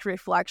direct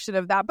reflection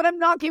of that, but I'm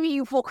not giving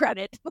you full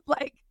credit."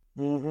 Like,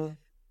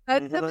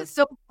 that stuff is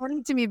so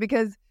important to me,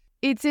 because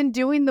it's in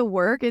doing the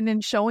work and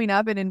in showing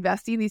up and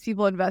investing. These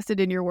people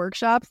invested in your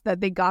workshops, that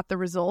they got the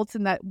results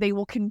and that they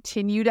will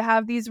continue to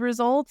have these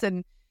results.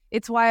 And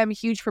it's why I'm a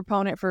huge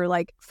proponent for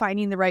like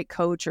finding the right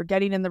coach or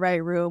getting in the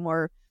right room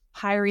or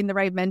hiring the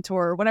right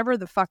mentor or whatever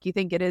the fuck you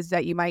think it is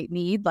that you might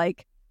need.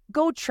 Like,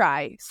 go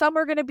try. Some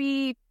are going to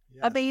be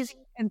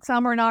amazing and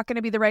some are not going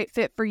to be the right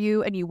fit for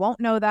you. And you won't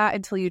know that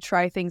until you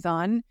try things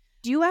on.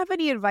 Do you have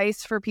any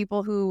advice for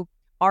people who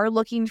are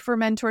looking for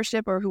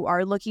mentorship or who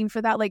are looking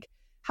for that? Like,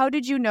 how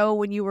did you know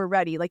when you were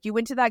ready? Like, you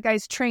went to that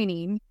guy's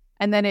training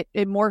and then it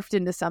morphed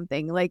into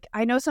something. Like,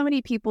 I know so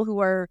many people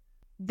who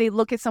they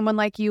look at someone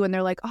like you and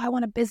they're like, "Oh, I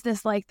want a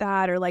business like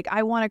that," or like,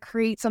 "I want to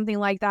create something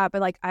like that,"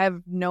 but like, I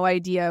have no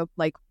idea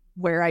like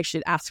where I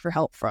should ask for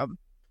help from.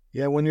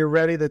 Yeah, when you're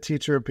ready, the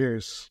teacher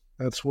appears.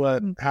 That's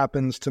what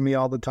happens to me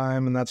all the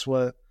time. And that's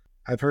what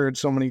I've heard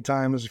so many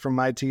times from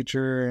my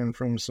teacher and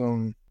from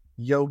some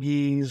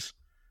yogis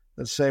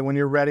that say, when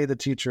you're ready, the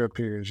teacher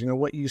appears.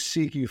 What you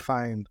seek, you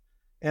find.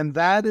 And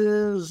that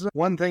is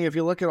one thing. If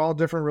you look at all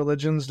different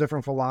religions,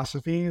 different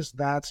philosophies,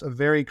 that's a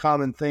very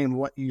common thing.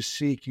 What you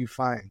seek, you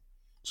find.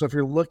 So if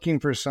you're looking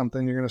for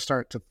something, you're going to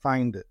start to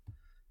find it.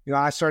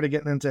 I started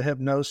getting into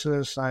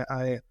hypnosis.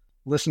 I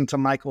listened to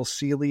Michael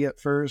Seeley at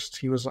first.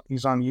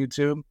 He's on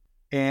YouTube.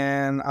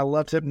 And I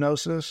loved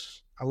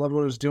hypnosis. I loved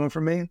what it was doing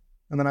for me.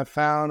 And then I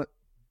found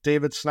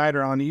David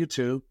Snyder on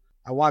YouTube.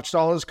 I watched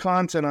all his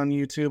content on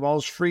YouTube, all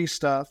his free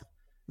stuff.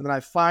 And then I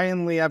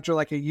finally, after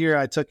like a year,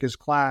 I took his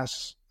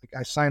class.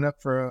 I signed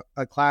up for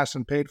a class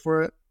and paid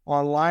for it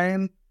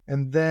online.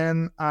 And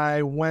then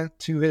I went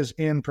to his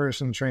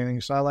in-person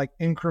training. So I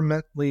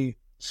incrementally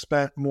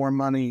spent more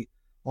money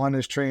on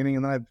his training.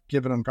 And then I've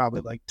given him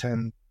probably like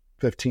 10,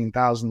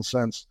 15,000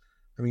 cents.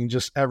 I mean,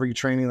 just every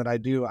training that I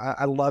do,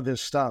 I love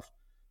his stuff.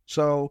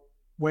 So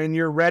when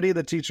you're ready,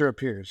 the teacher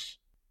appears.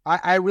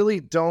 I really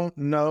don't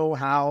know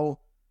how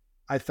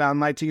I found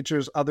my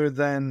teachers other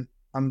than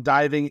I'm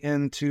diving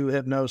into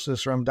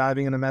hypnosis or I'm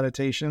diving into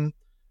meditation.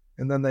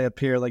 And then they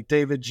appear. Like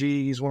David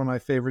G, he's one of my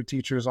favorite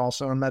teachers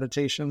also in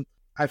meditation.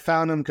 I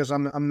found him because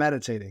I'm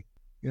meditating.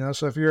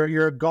 So if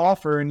you're a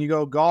golfer and you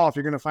go golf,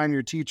 you're going to find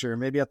your teacher,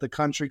 maybe at the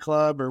country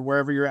club or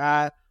wherever you're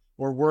at,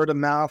 or word of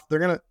mouth.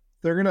 They're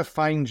going to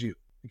find you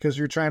because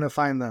you're trying to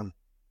find them.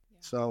 Yeah.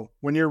 So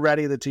when you're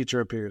ready, the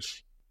teacher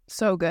appears.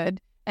 So good.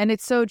 And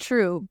it's so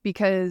true,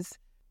 because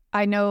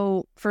I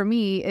know for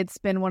me, it's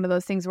been one of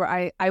those things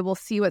where I will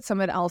see what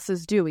someone else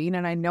is doing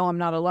and I know I'm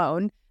not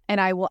alone,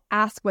 and I will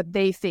ask what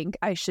they think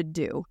I should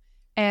do.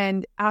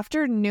 And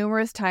after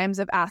numerous times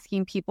of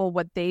asking people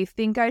what they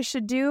think I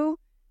should do,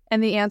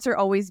 and the answer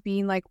always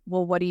being like,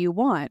 "Well, what do you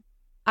want?"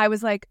 I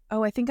was like,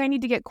 oh, I think I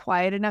need to get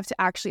quiet enough to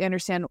actually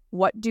understand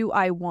what do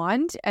I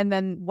want, and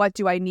then what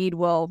do I need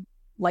will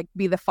like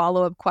be the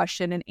follow-up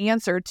question and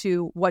answer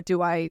to what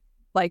do I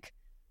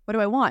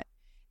want.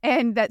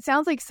 And that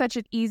sounds like such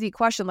an easy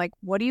question, like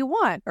what do you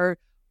want,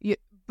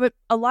 but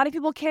a lot of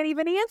people can't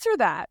even answer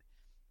that.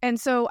 And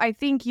so I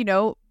think,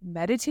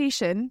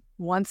 meditation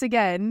once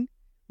again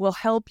will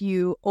help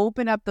you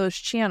open up those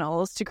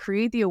channels to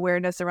create the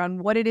awareness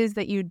around what it is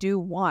that you do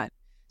want.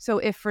 So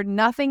if for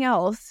nothing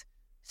else,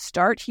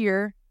 start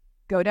here,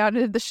 go down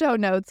to the show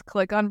notes,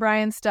 click on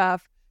Bryan's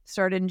stuff,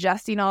 start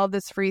ingesting all of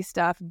this free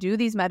stuff, do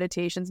these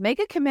meditations, make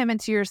a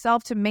commitment to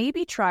yourself to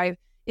maybe try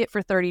it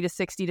for 30 to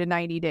 60 to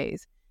 90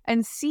 days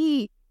and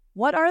see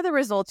what are the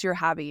results you're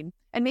having.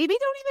 And maybe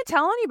don't even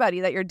tell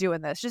anybody that you're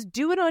doing this. Just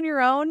do it on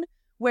your own,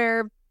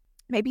 where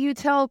maybe you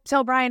tell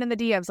Bryan in the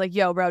DMs, like,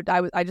 yo, bro,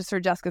 I just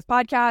heard Jessica's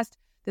podcast.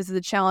 This is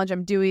a challenge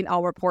I'm doing.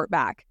 I'll report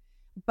back.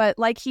 But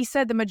like he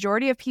said, the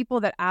majority of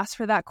people that ask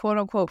for that quote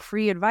unquote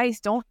free advice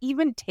don't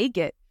even take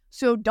it.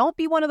 So don't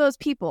be one of those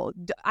people.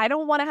 I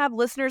don't want to have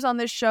listeners on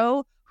this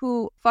show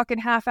who fucking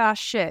half-ass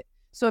shit.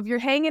 So if you're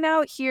hanging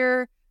out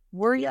here,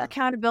 we're your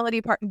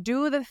accountability partner.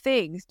 Do the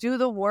things, do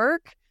the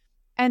work,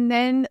 and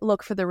then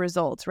look for the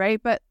results,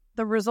 right? But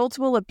the results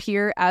will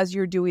appear as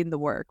you're doing the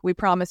work. We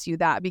promise you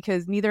that,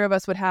 because neither of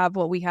us would have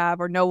what we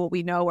have or know what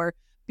we know or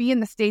be in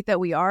the state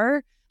that we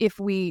are if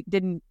we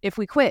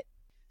quit.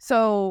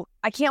 So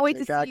I can't wait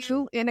to see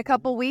you in a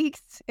couple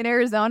weeks in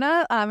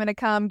Arizona. I'm going to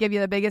come give you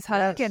the biggest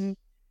hug and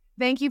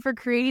thank you for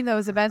creating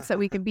those events that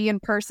we can be in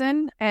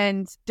person.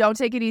 And don't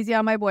take it easy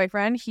on my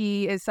boyfriend.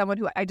 He is someone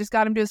who I just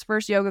got him to his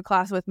first yoga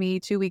class with me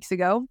 2 weeks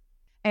ago.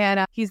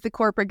 And he's the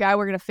corporate guy.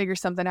 We're going to figure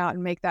something out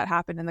and make that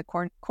happen in the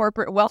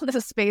corporate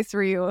wellness space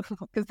for you,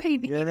 because they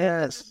need it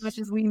as much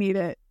as we need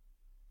it.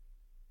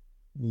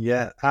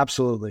 Yeah,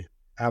 absolutely.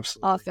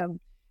 Absolutely. Awesome.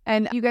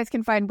 And you guys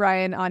can find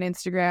Bryan on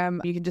Instagram.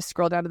 You can just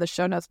scroll down to the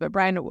show notes. But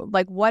Bryan,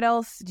 like, what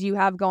else do you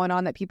have going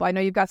on that people, I know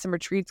you've got some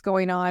retreats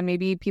going on.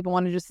 Maybe people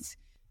want to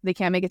they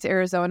can't make it to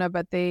Arizona,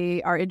 but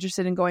they are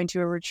interested in going to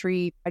a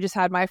retreat. I just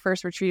had my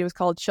first retreat. It was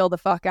called Chill the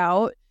Fuck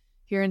Out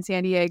here in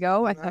San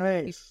Diego. Nice.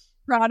 I'm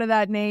proud of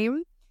that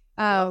name.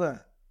 I love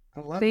that.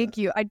 Thank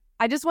you.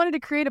 I just wanted to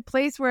create a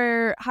place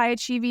where high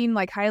achieving,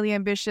 like highly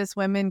ambitious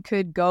women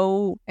could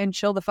go and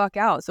chill the fuck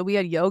out. So we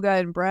had yoga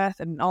and breath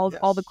and all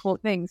the cool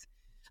things.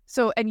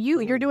 So, and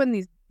you're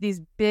doing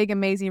these big,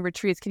 amazing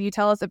retreats. Can you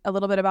tell us a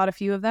little bit about a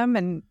few of them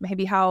and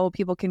maybe how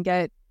people can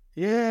get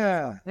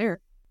there?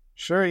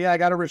 Sure. Yeah. I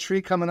got a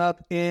retreat coming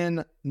up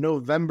in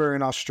November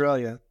in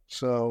Australia.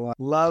 So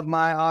love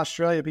my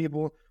Australia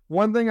people.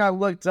 One thing I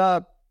looked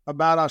up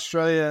about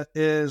Australia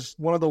is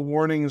one of the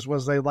warnings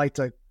was they like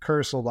to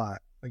curse a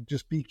lot. Like,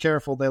 just be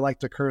careful. They like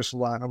to curse a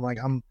lot. I'm like,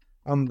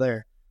 I'm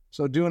there.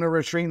 So doing a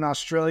retreat in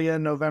Australia,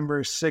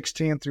 November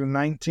 16th through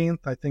 19th.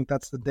 I think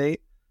that's the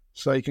date.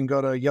 So you can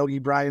go to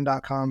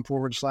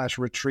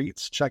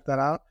yogibryan.com/retreats. Check that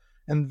out.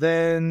 And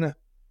then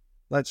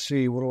let's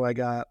see, what do I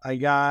got? I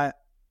got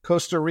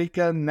Costa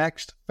Rica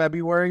next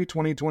February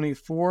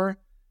 2024,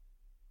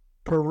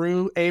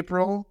 Peru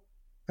April,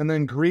 and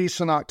then Greece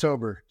in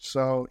October.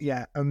 So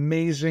yeah,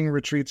 amazing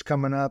retreats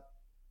coming up.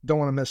 Don't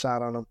want to miss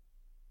out on them.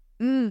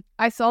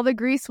 I saw the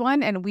Greece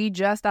one, and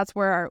that's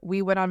where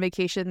we went on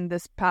vacation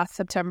this past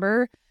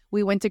September.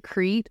 We went to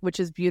Crete,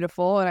 which is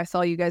beautiful, and I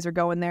saw you guys are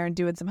going there and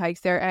doing some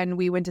hikes there, and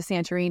we went to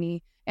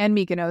Santorini and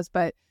Mykonos.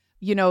 But,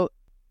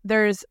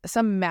 there's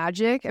some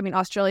magic. I mean,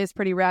 Australia is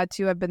pretty rad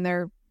too. I've been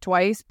there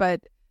twice,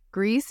 but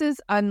Greece is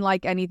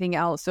unlike anything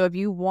else. So if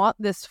you want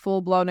this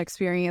full-blown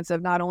experience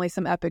of not only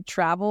some epic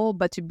travel,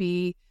 but to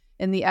be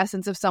in the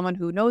essence of someone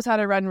who knows how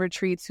to run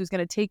retreats, who's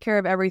going to take care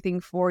of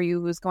everything for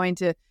you, who's going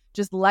to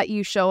just let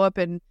you show up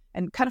and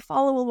kind of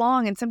follow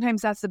along. And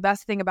sometimes that's the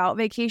best thing about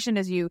vacation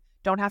is you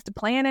don't have to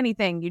plan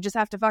anything. You just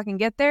have to fucking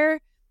get there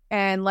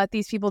and let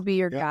these people be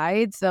your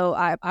guide. So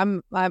I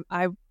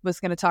was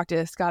going to talk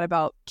to Scott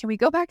about, can we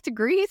go back to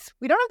Greece?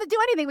 We don't have to do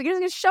anything. We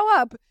can just show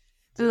up.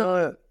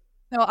 So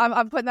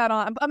I'm putting that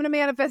on. I'm going to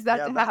manifest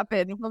that to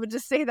happen. I'm going to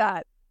just say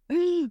that.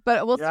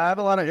 But I have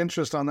a lot of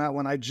interest on that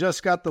one. I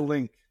just got the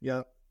link.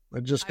 Yeah.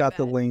 I just got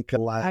the link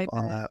live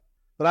on that.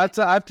 But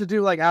I have to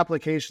do like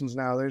applications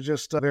now. They're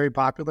just very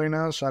popular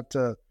now. So I have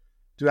to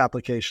do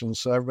applications.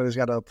 So everybody's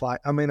got to apply.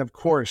 I mean, of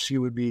course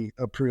you would be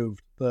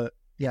approved, but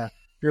yeah,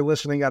 if you're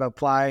listening, got to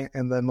apply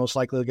and then most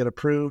likely you'll get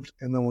approved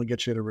and then we'll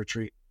get you to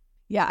retreat.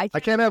 Yeah. I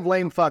can't have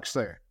lame fucks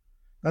there.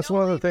 That's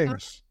one of the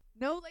things.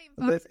 No lame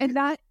fucks. And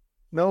that.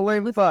 No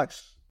lame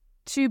fucks.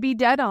 To be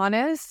dead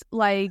honest,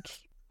 like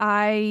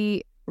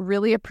I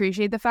really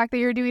appreciate the fact that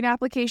you're doing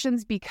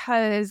applications,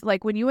 because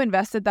like when you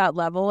invest at that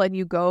level and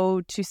you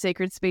go to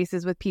sacred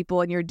spaces with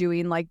people and you're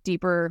doing like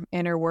deeper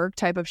inner work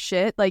type of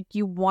shit, like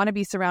you want to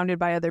be surrounded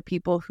by other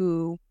people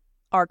who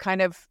are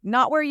kind of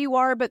not where you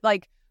are, but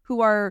like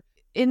who are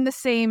in the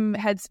same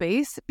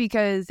headspace,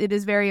 because it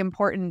is very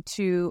important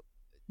to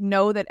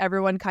know that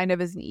everyone kind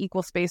of is an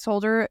equal space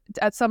holder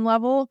at some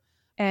level.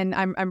 And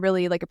I'm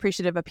really like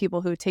appreciative of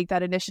people who take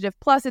that initiative.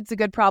 Plus, it's a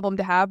good problem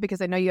to have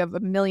because I know you have a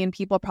million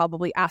people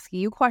probably asking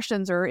you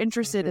questions or are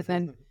interested, and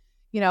then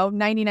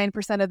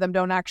 99% of them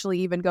don't actually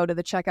even go to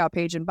the checkout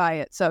page and buy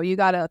it. So you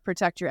got to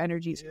protect your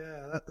energies.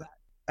 Yeah,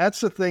 that's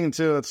the thing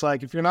too. It's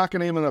like, if you're not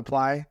going to even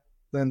apply,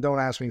 then don't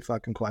ask me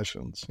fucking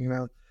questions.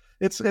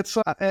 It's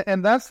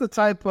and that's the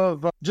type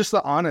of just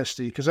the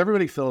honesty, because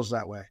everybody feels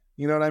that way.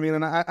 You know what I mean?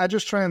 And I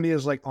just try and be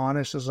as like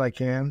honest as I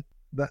can.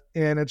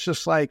 And it's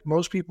just like,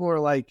 most people are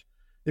like,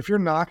 if you're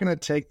not going to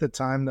take the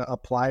time to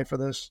apply for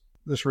this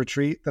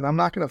retreat, then I'm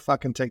not going to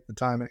fucking take the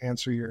time and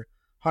answer your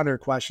 100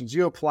 questions.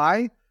 You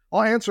apply,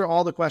 I'll answer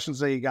all the questions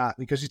that you got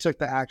because you took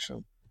the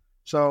action.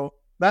 So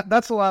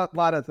that's a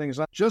lot of things.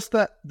 Just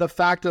the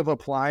fact of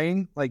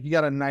applying, like, you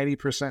got a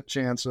 90%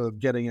 chance of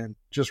getting in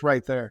just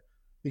right there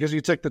because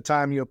you took the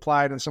time, you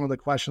applied, and some of the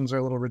questions are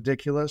a little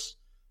ridiculous.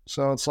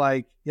 So it's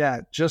like,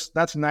 yeah, just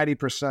that's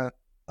 90%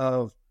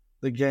 of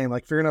the game.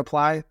 Like, if you're going to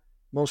apply,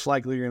 most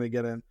likely you're going to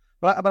get in.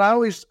 But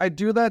I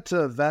do that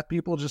to vet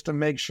people just to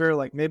make sure,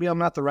 like, maybe I'm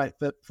not the right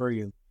fit for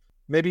you.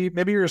 Maybe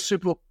you're a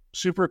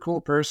super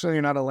cool person.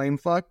 You're not a lame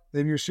fuck.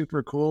 Maybe you're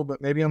super cool,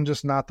 but maybe I'm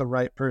just not the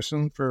right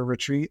person for a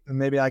retreat. And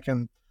maybe I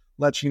can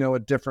let you know a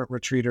different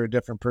retreat or a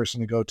different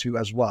person to go to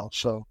as well.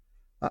 So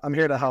I'm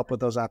here to help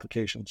with those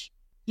applications.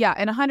 Yeah,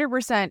 and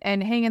 100%.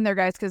 And hang in there,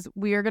 guys, because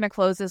we are going to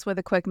close this with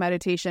a quick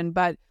meditation.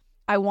 But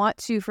I want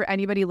to, for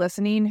anybody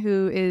listening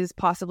who is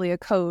possibly a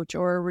coach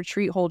or a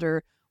retreat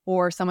holder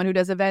or someone who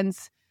does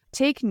events,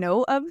 take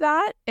note of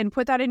that and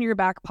put that in your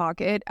back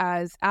pocket,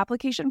 as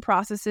application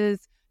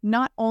processes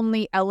not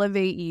only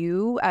elevate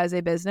you as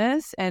a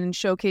business and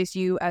showcase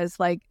you as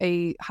like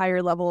a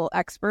higher level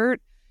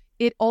expert,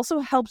 it also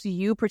helps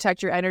you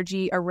protect your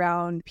energy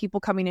around people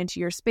coming into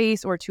your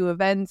space or to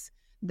events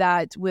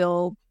that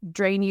will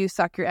drain you,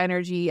 suck your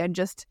energy, and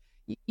just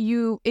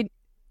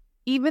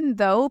even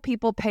though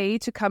people pay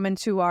to come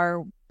into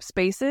our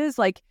spaces,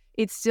 like,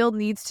 it still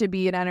needs to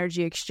be an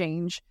energy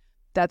exchange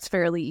that's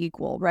fairly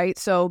equal, right?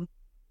 So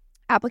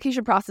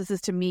application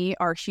processes to me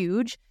are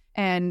huge,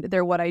 and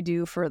they're what I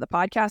do for the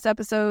podcast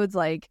episodes.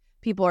 Like,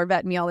 people are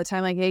vetting me all the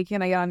time, like, hey,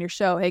 can I get on your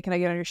show? Hey, can I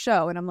get on your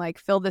show? And I'm like,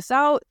 fill this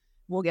out.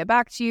 We'll get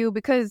back to you,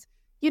 because,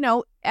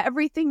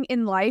 everything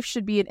in life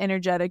should be an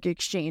energetic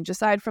exchange,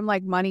 aside from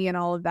like money and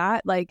all of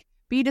that. Like,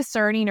 be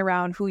discerning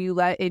around who you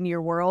let in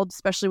your world,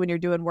 especially when you're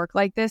doing work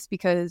like this,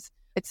 because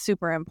it's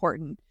super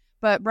important.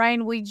 But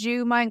Bryan, would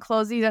you mind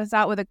closing us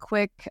out with a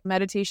quick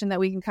meditation that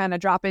we can kind of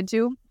drop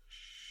into?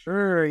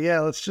 Sure. Yeah.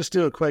 Let's just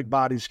do a quick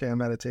body scan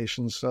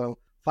meditation. So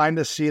find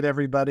a seat,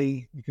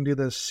 everybody. You can do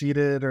this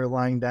seated or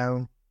lying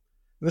down.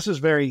 This is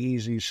very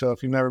easy. So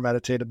if you've never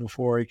meditated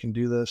before, you can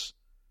do this.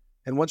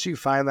 And once you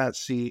find that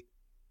seat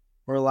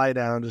or lie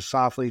down, just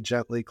softly,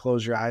 gently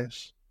close your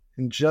eyes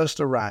and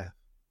just arrive.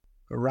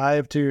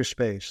 Arrive to your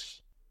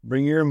space.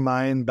 Bring your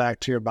mind back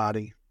to your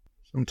body.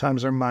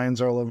 Sometimes our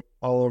minds are all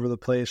over the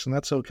place, and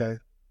that's okay.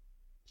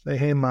 Say,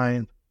 hey,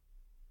 mind,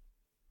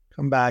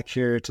 come back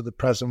here to the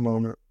present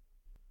moment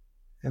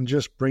and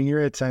just bring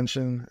your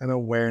attention and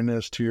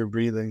awareness to your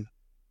breathing.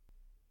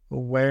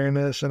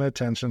 Awareness and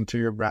attention to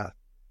your breath.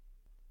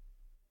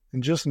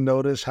 And just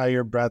notice how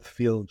your breath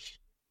feels.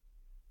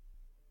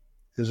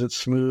 Is it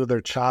smooth or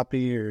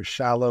choppy or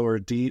shallow or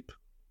deep?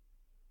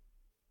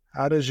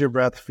 How does your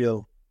breath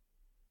feel?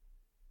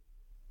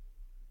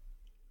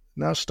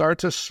 Now start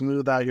to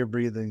smooth out your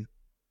breathing.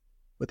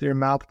 With your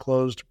mouth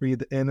closed,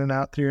 breathe in and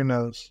out through your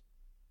nose.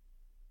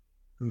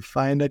 And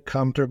find a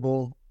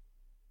comfortable,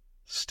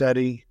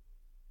 steady,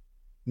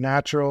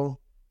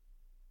 natural,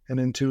 and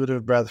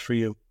intuitive breath for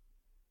you.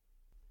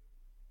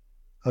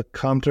 A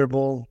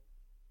comfortable,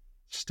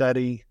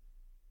 steady,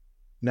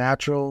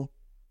 natural,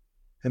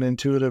 and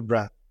intuitive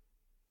breath.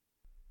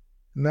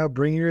 Now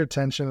bring your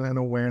attention and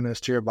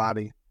awareness to your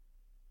body.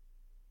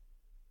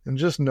 And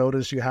just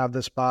notice you have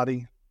this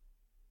body.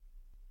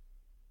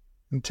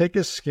 And take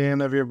a scan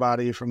of your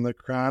body from the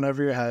crown of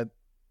your head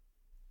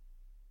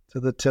to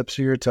the tips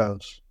of your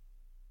toes.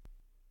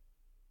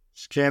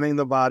 Scanning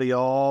the body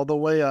all the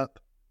way up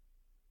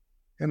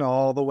and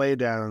all the way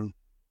down.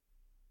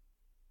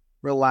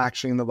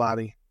 Relaxing the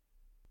body.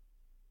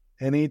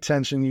 Any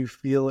tension you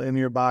feel in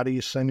your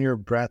body, send your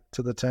breath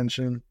to the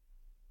tension.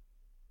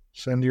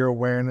 Send your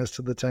awareness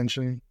to the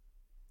tension.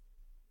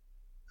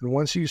 And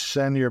once you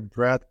send your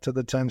breath to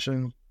the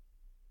tension,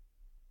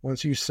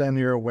 once you send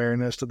your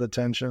awareness to the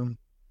tension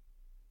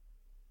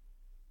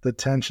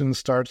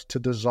starts to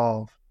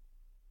dissolve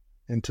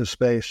into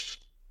space.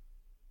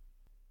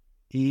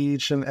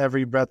 Each and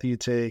every breath you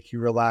take, you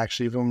relax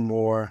even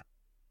more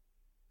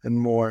and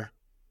more.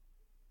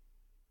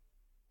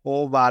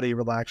 Whole body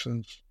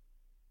relaxes.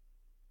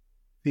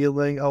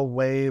 Feeling a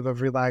wave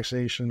of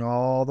relaxation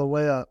all the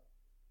way up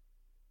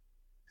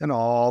and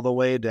all the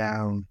way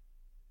down.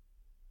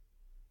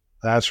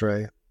 That's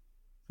right.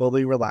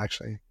 Fully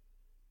relaxing.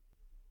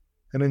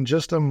 And in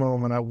just a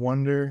moment, I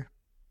wonder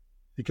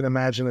if you can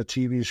imagine a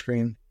TV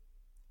screen.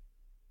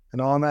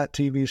 And on that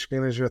TV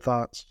screen is your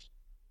thoughts.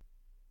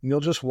 And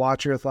you'll just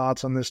watch your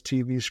thoughts on this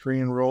TV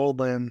screen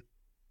roll in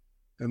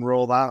and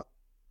roll out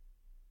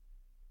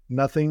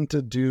Nothing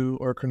to do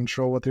or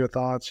control with your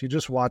thoughts. You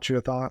just watch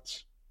your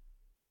thoughts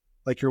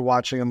like you're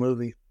watching a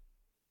movie.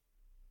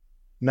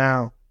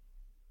 Now,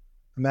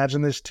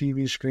 imagine this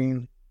TV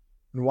screen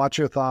and watch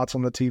your thoughts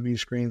on the TV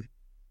screen.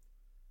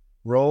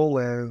 Roll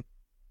in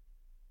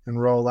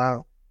and roll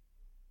out.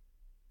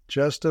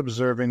 Just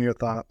observing your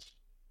thoughts.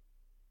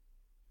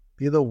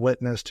 Be the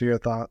witness to your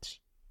thoughts.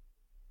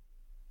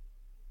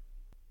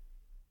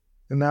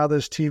 And now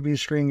this TV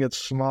screen gets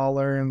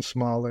smaller and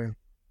smaller.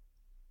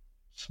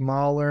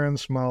 Smaller and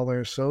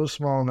smaller. So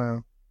small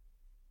now.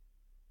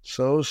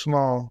 So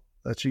small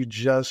that you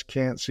just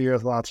can't see your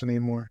thoughts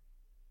anymore.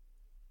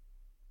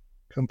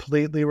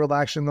 Completely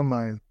relaxing the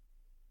mind.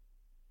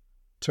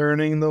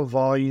 Turning the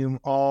volume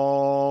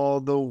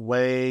all the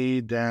way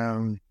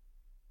down.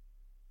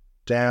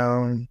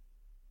 Down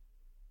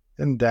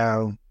and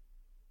down.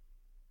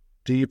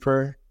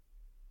 Deeper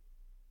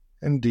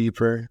and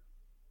deeper.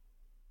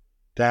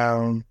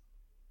 Down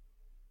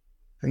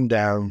and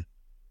down.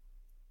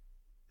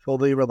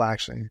 Fully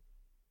relaxing.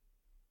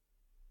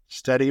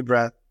 Steady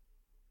breath.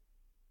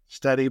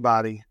 Steady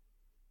body.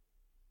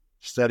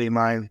 Steady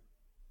mind.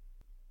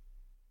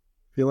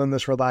 Feeling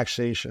this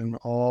relaxation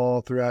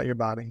all throughout your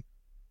body.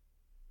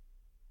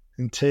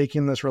 And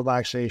taking this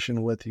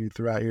relaxation with you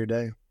throughout your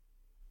day.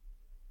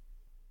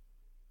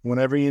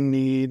 Whenever you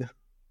need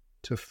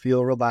to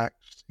feel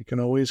relaxed, you can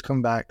always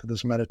come back to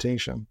this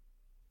meditation.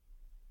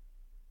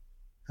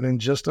 And in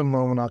just a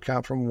moment, I'll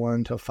count from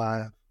 1 to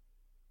 5.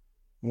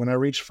 When I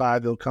reach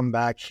 5, you'll come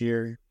back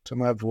here to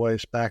my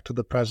voice, back to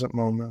the present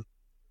moment.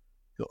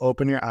 You'll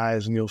open your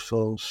eyes and you'll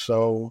feel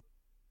so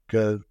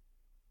good.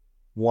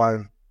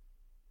 1,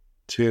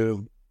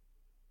 2,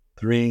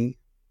 3,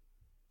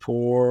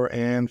 4,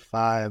 and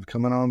 5.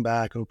 Coming on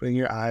back, opening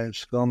your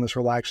eyes, feeling this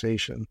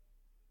relaxation.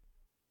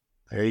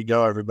 There you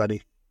go,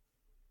 everybody.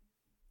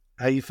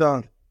 How you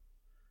feeling?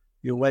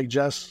 You awake,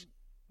 Jess?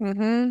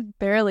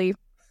 Barely.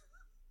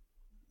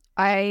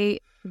 I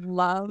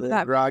love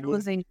that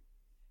visualization.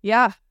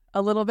 Yeah,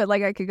 a little bit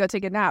like I could go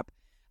take a nap,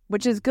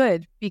 which is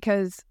good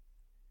because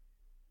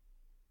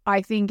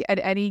I think at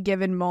any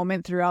given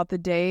moment throughout the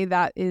day,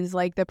 that is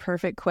like the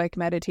perfect quick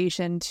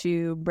meditation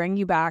to bring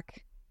you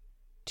back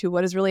to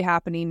what is really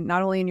happening,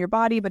 not only in your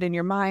body, but in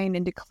your mind,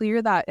 and to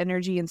clear that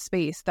energy and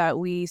space that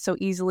we so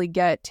easily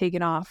get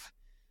taken off,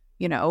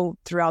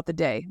 throughout the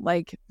day.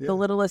 Like the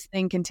littlest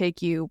thing can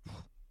take you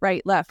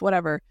right, left,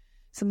 whatever.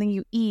 Something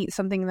you eat,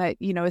 something that,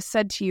 is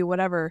said to you,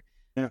 whatever.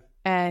 Yeah.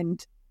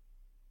 And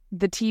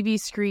the TV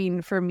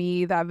screen for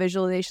me, that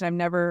visualization,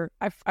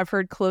 I've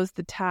heard close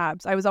the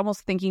tabs. I was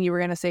almost thinking you were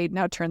going to say,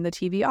 now turn the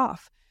TV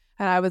off.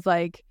 And I was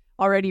like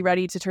already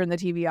ready to turn the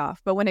TV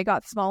off. But when it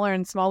got smaller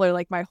and smaller,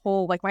 like my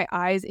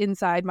eyes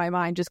inside my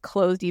mind just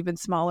closed even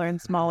smaller and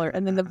smaller.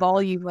 And then the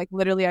volume, like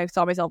literally I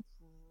saw myself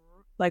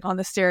like on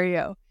the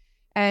stereo.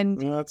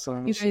 And that's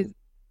awesome. You guys,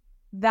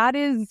 that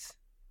is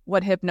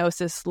what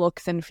hypnosis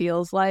looks and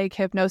feels like.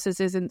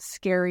 Hypnosis isn't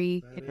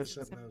scary. It's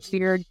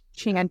weird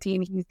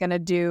chanting he's going to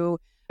do.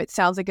 It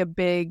sounds like a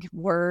big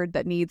word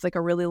that needs like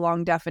a really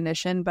long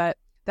definition, but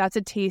that's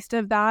a taste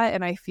of that.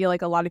 And I feel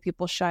like a lot of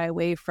people shy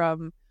away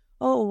from,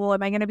 oh, well,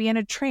 am I going to be in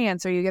a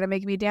trance? Are you going to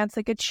make me dance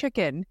like a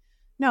chicken?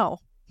 No,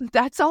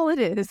 that's all it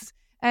is.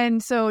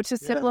 And so to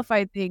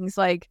simplify things,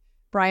 like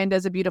Bryan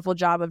does a beautiful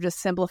job of just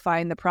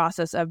simplifying the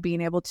process of being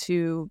able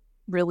to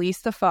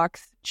release the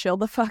fucks, chill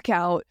the fuck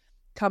out,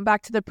 come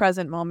back to the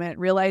present moment,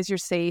 realize you're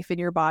safe in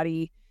your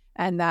body,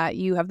 and that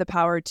you have the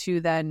power to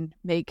then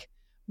make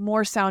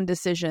more sound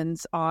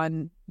decisions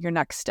on your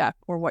next step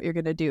or what you're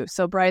going to do.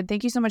 So Bryan,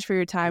 thank you so much for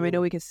your time. I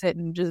know we could sit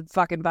and just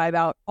fucking vibe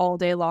out all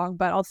day long,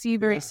 but I'll see you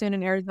very soon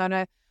in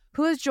Arizona.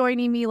 Who is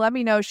joining me? Let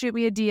me know. Shoot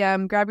me a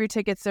DM. Grab your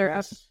tickets. They're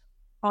up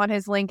on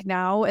his link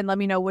now, and let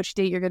me know which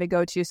date you're going to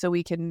go to so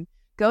we can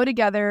go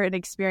together and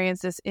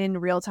experience this in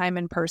real time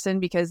in person,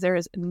 because there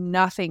is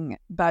nothing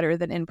better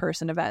than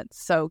in-person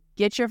events. So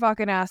get your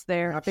fucking ass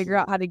there. Absolutely. Figure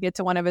out how to get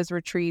to one of his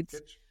retreats.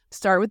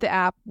 Start with the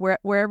app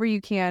wherever you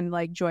can,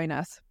 like join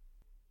us.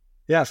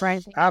 Yes,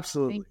 Bryan,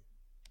 absolutely.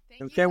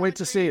 I can't wait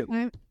to see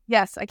you.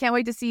 Yes, I can't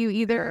wait to see you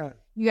either.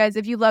 Yeah. You guys,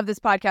 if you love this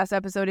podcast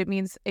episode, it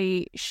means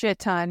a shit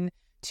ton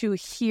to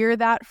hear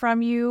that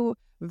from you.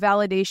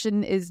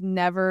 Validation is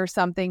never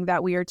something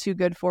that we are too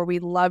good for. We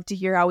love to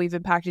hear how we've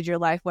impacted your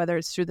life, whether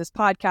it's through this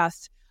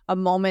podcast, a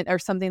moment, or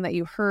something that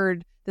you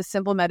heard, the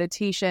simple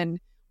meditation,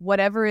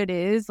 whatever it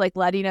is, like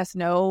letting us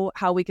know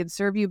how we can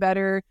serve you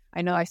better.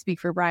 I know I speak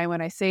for Bryan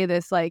when I say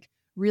this, like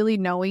really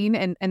knowing,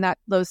 and that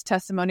those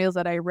testimonials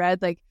that I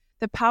read, like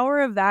the power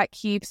of that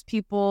keeps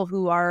people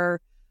who are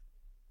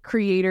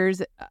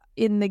creators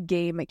in the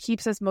game. It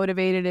keeps us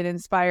motivated and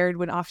inspired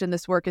when often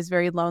this work is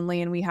very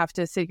lonely and we have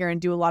to sit here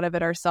and do a lot of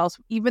it ourselves,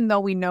 even though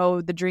we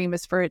know the dream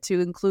is for it to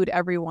include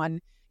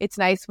everyone. It's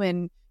nice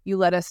when you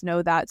let us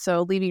know that.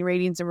 So leaving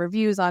ratings and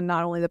reviews on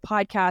not only the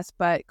podcast,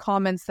 but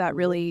comments that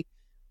really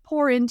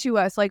pour into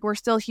us. Like, we're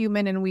still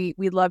human, and we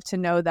love to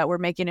know that we're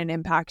making an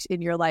impact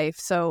in your life.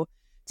 So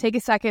take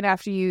a second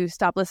after you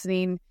stop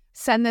listening.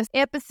 send this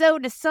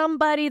episode to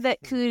somebody that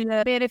could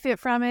benefit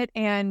from it.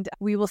 And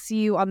we will see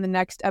you on the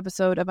next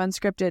episode of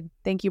Unscripted.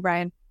 Thank you,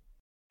 Bryan.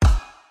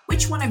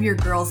 Which one of your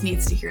girls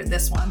needs to hear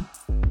this one?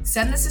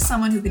 Send this to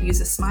someone who could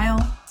use a smile,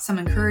 some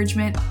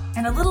encouragement,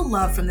 and a little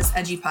love from this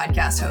edgy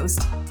podcast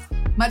host.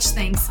 Much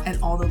thanks and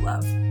all the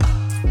love.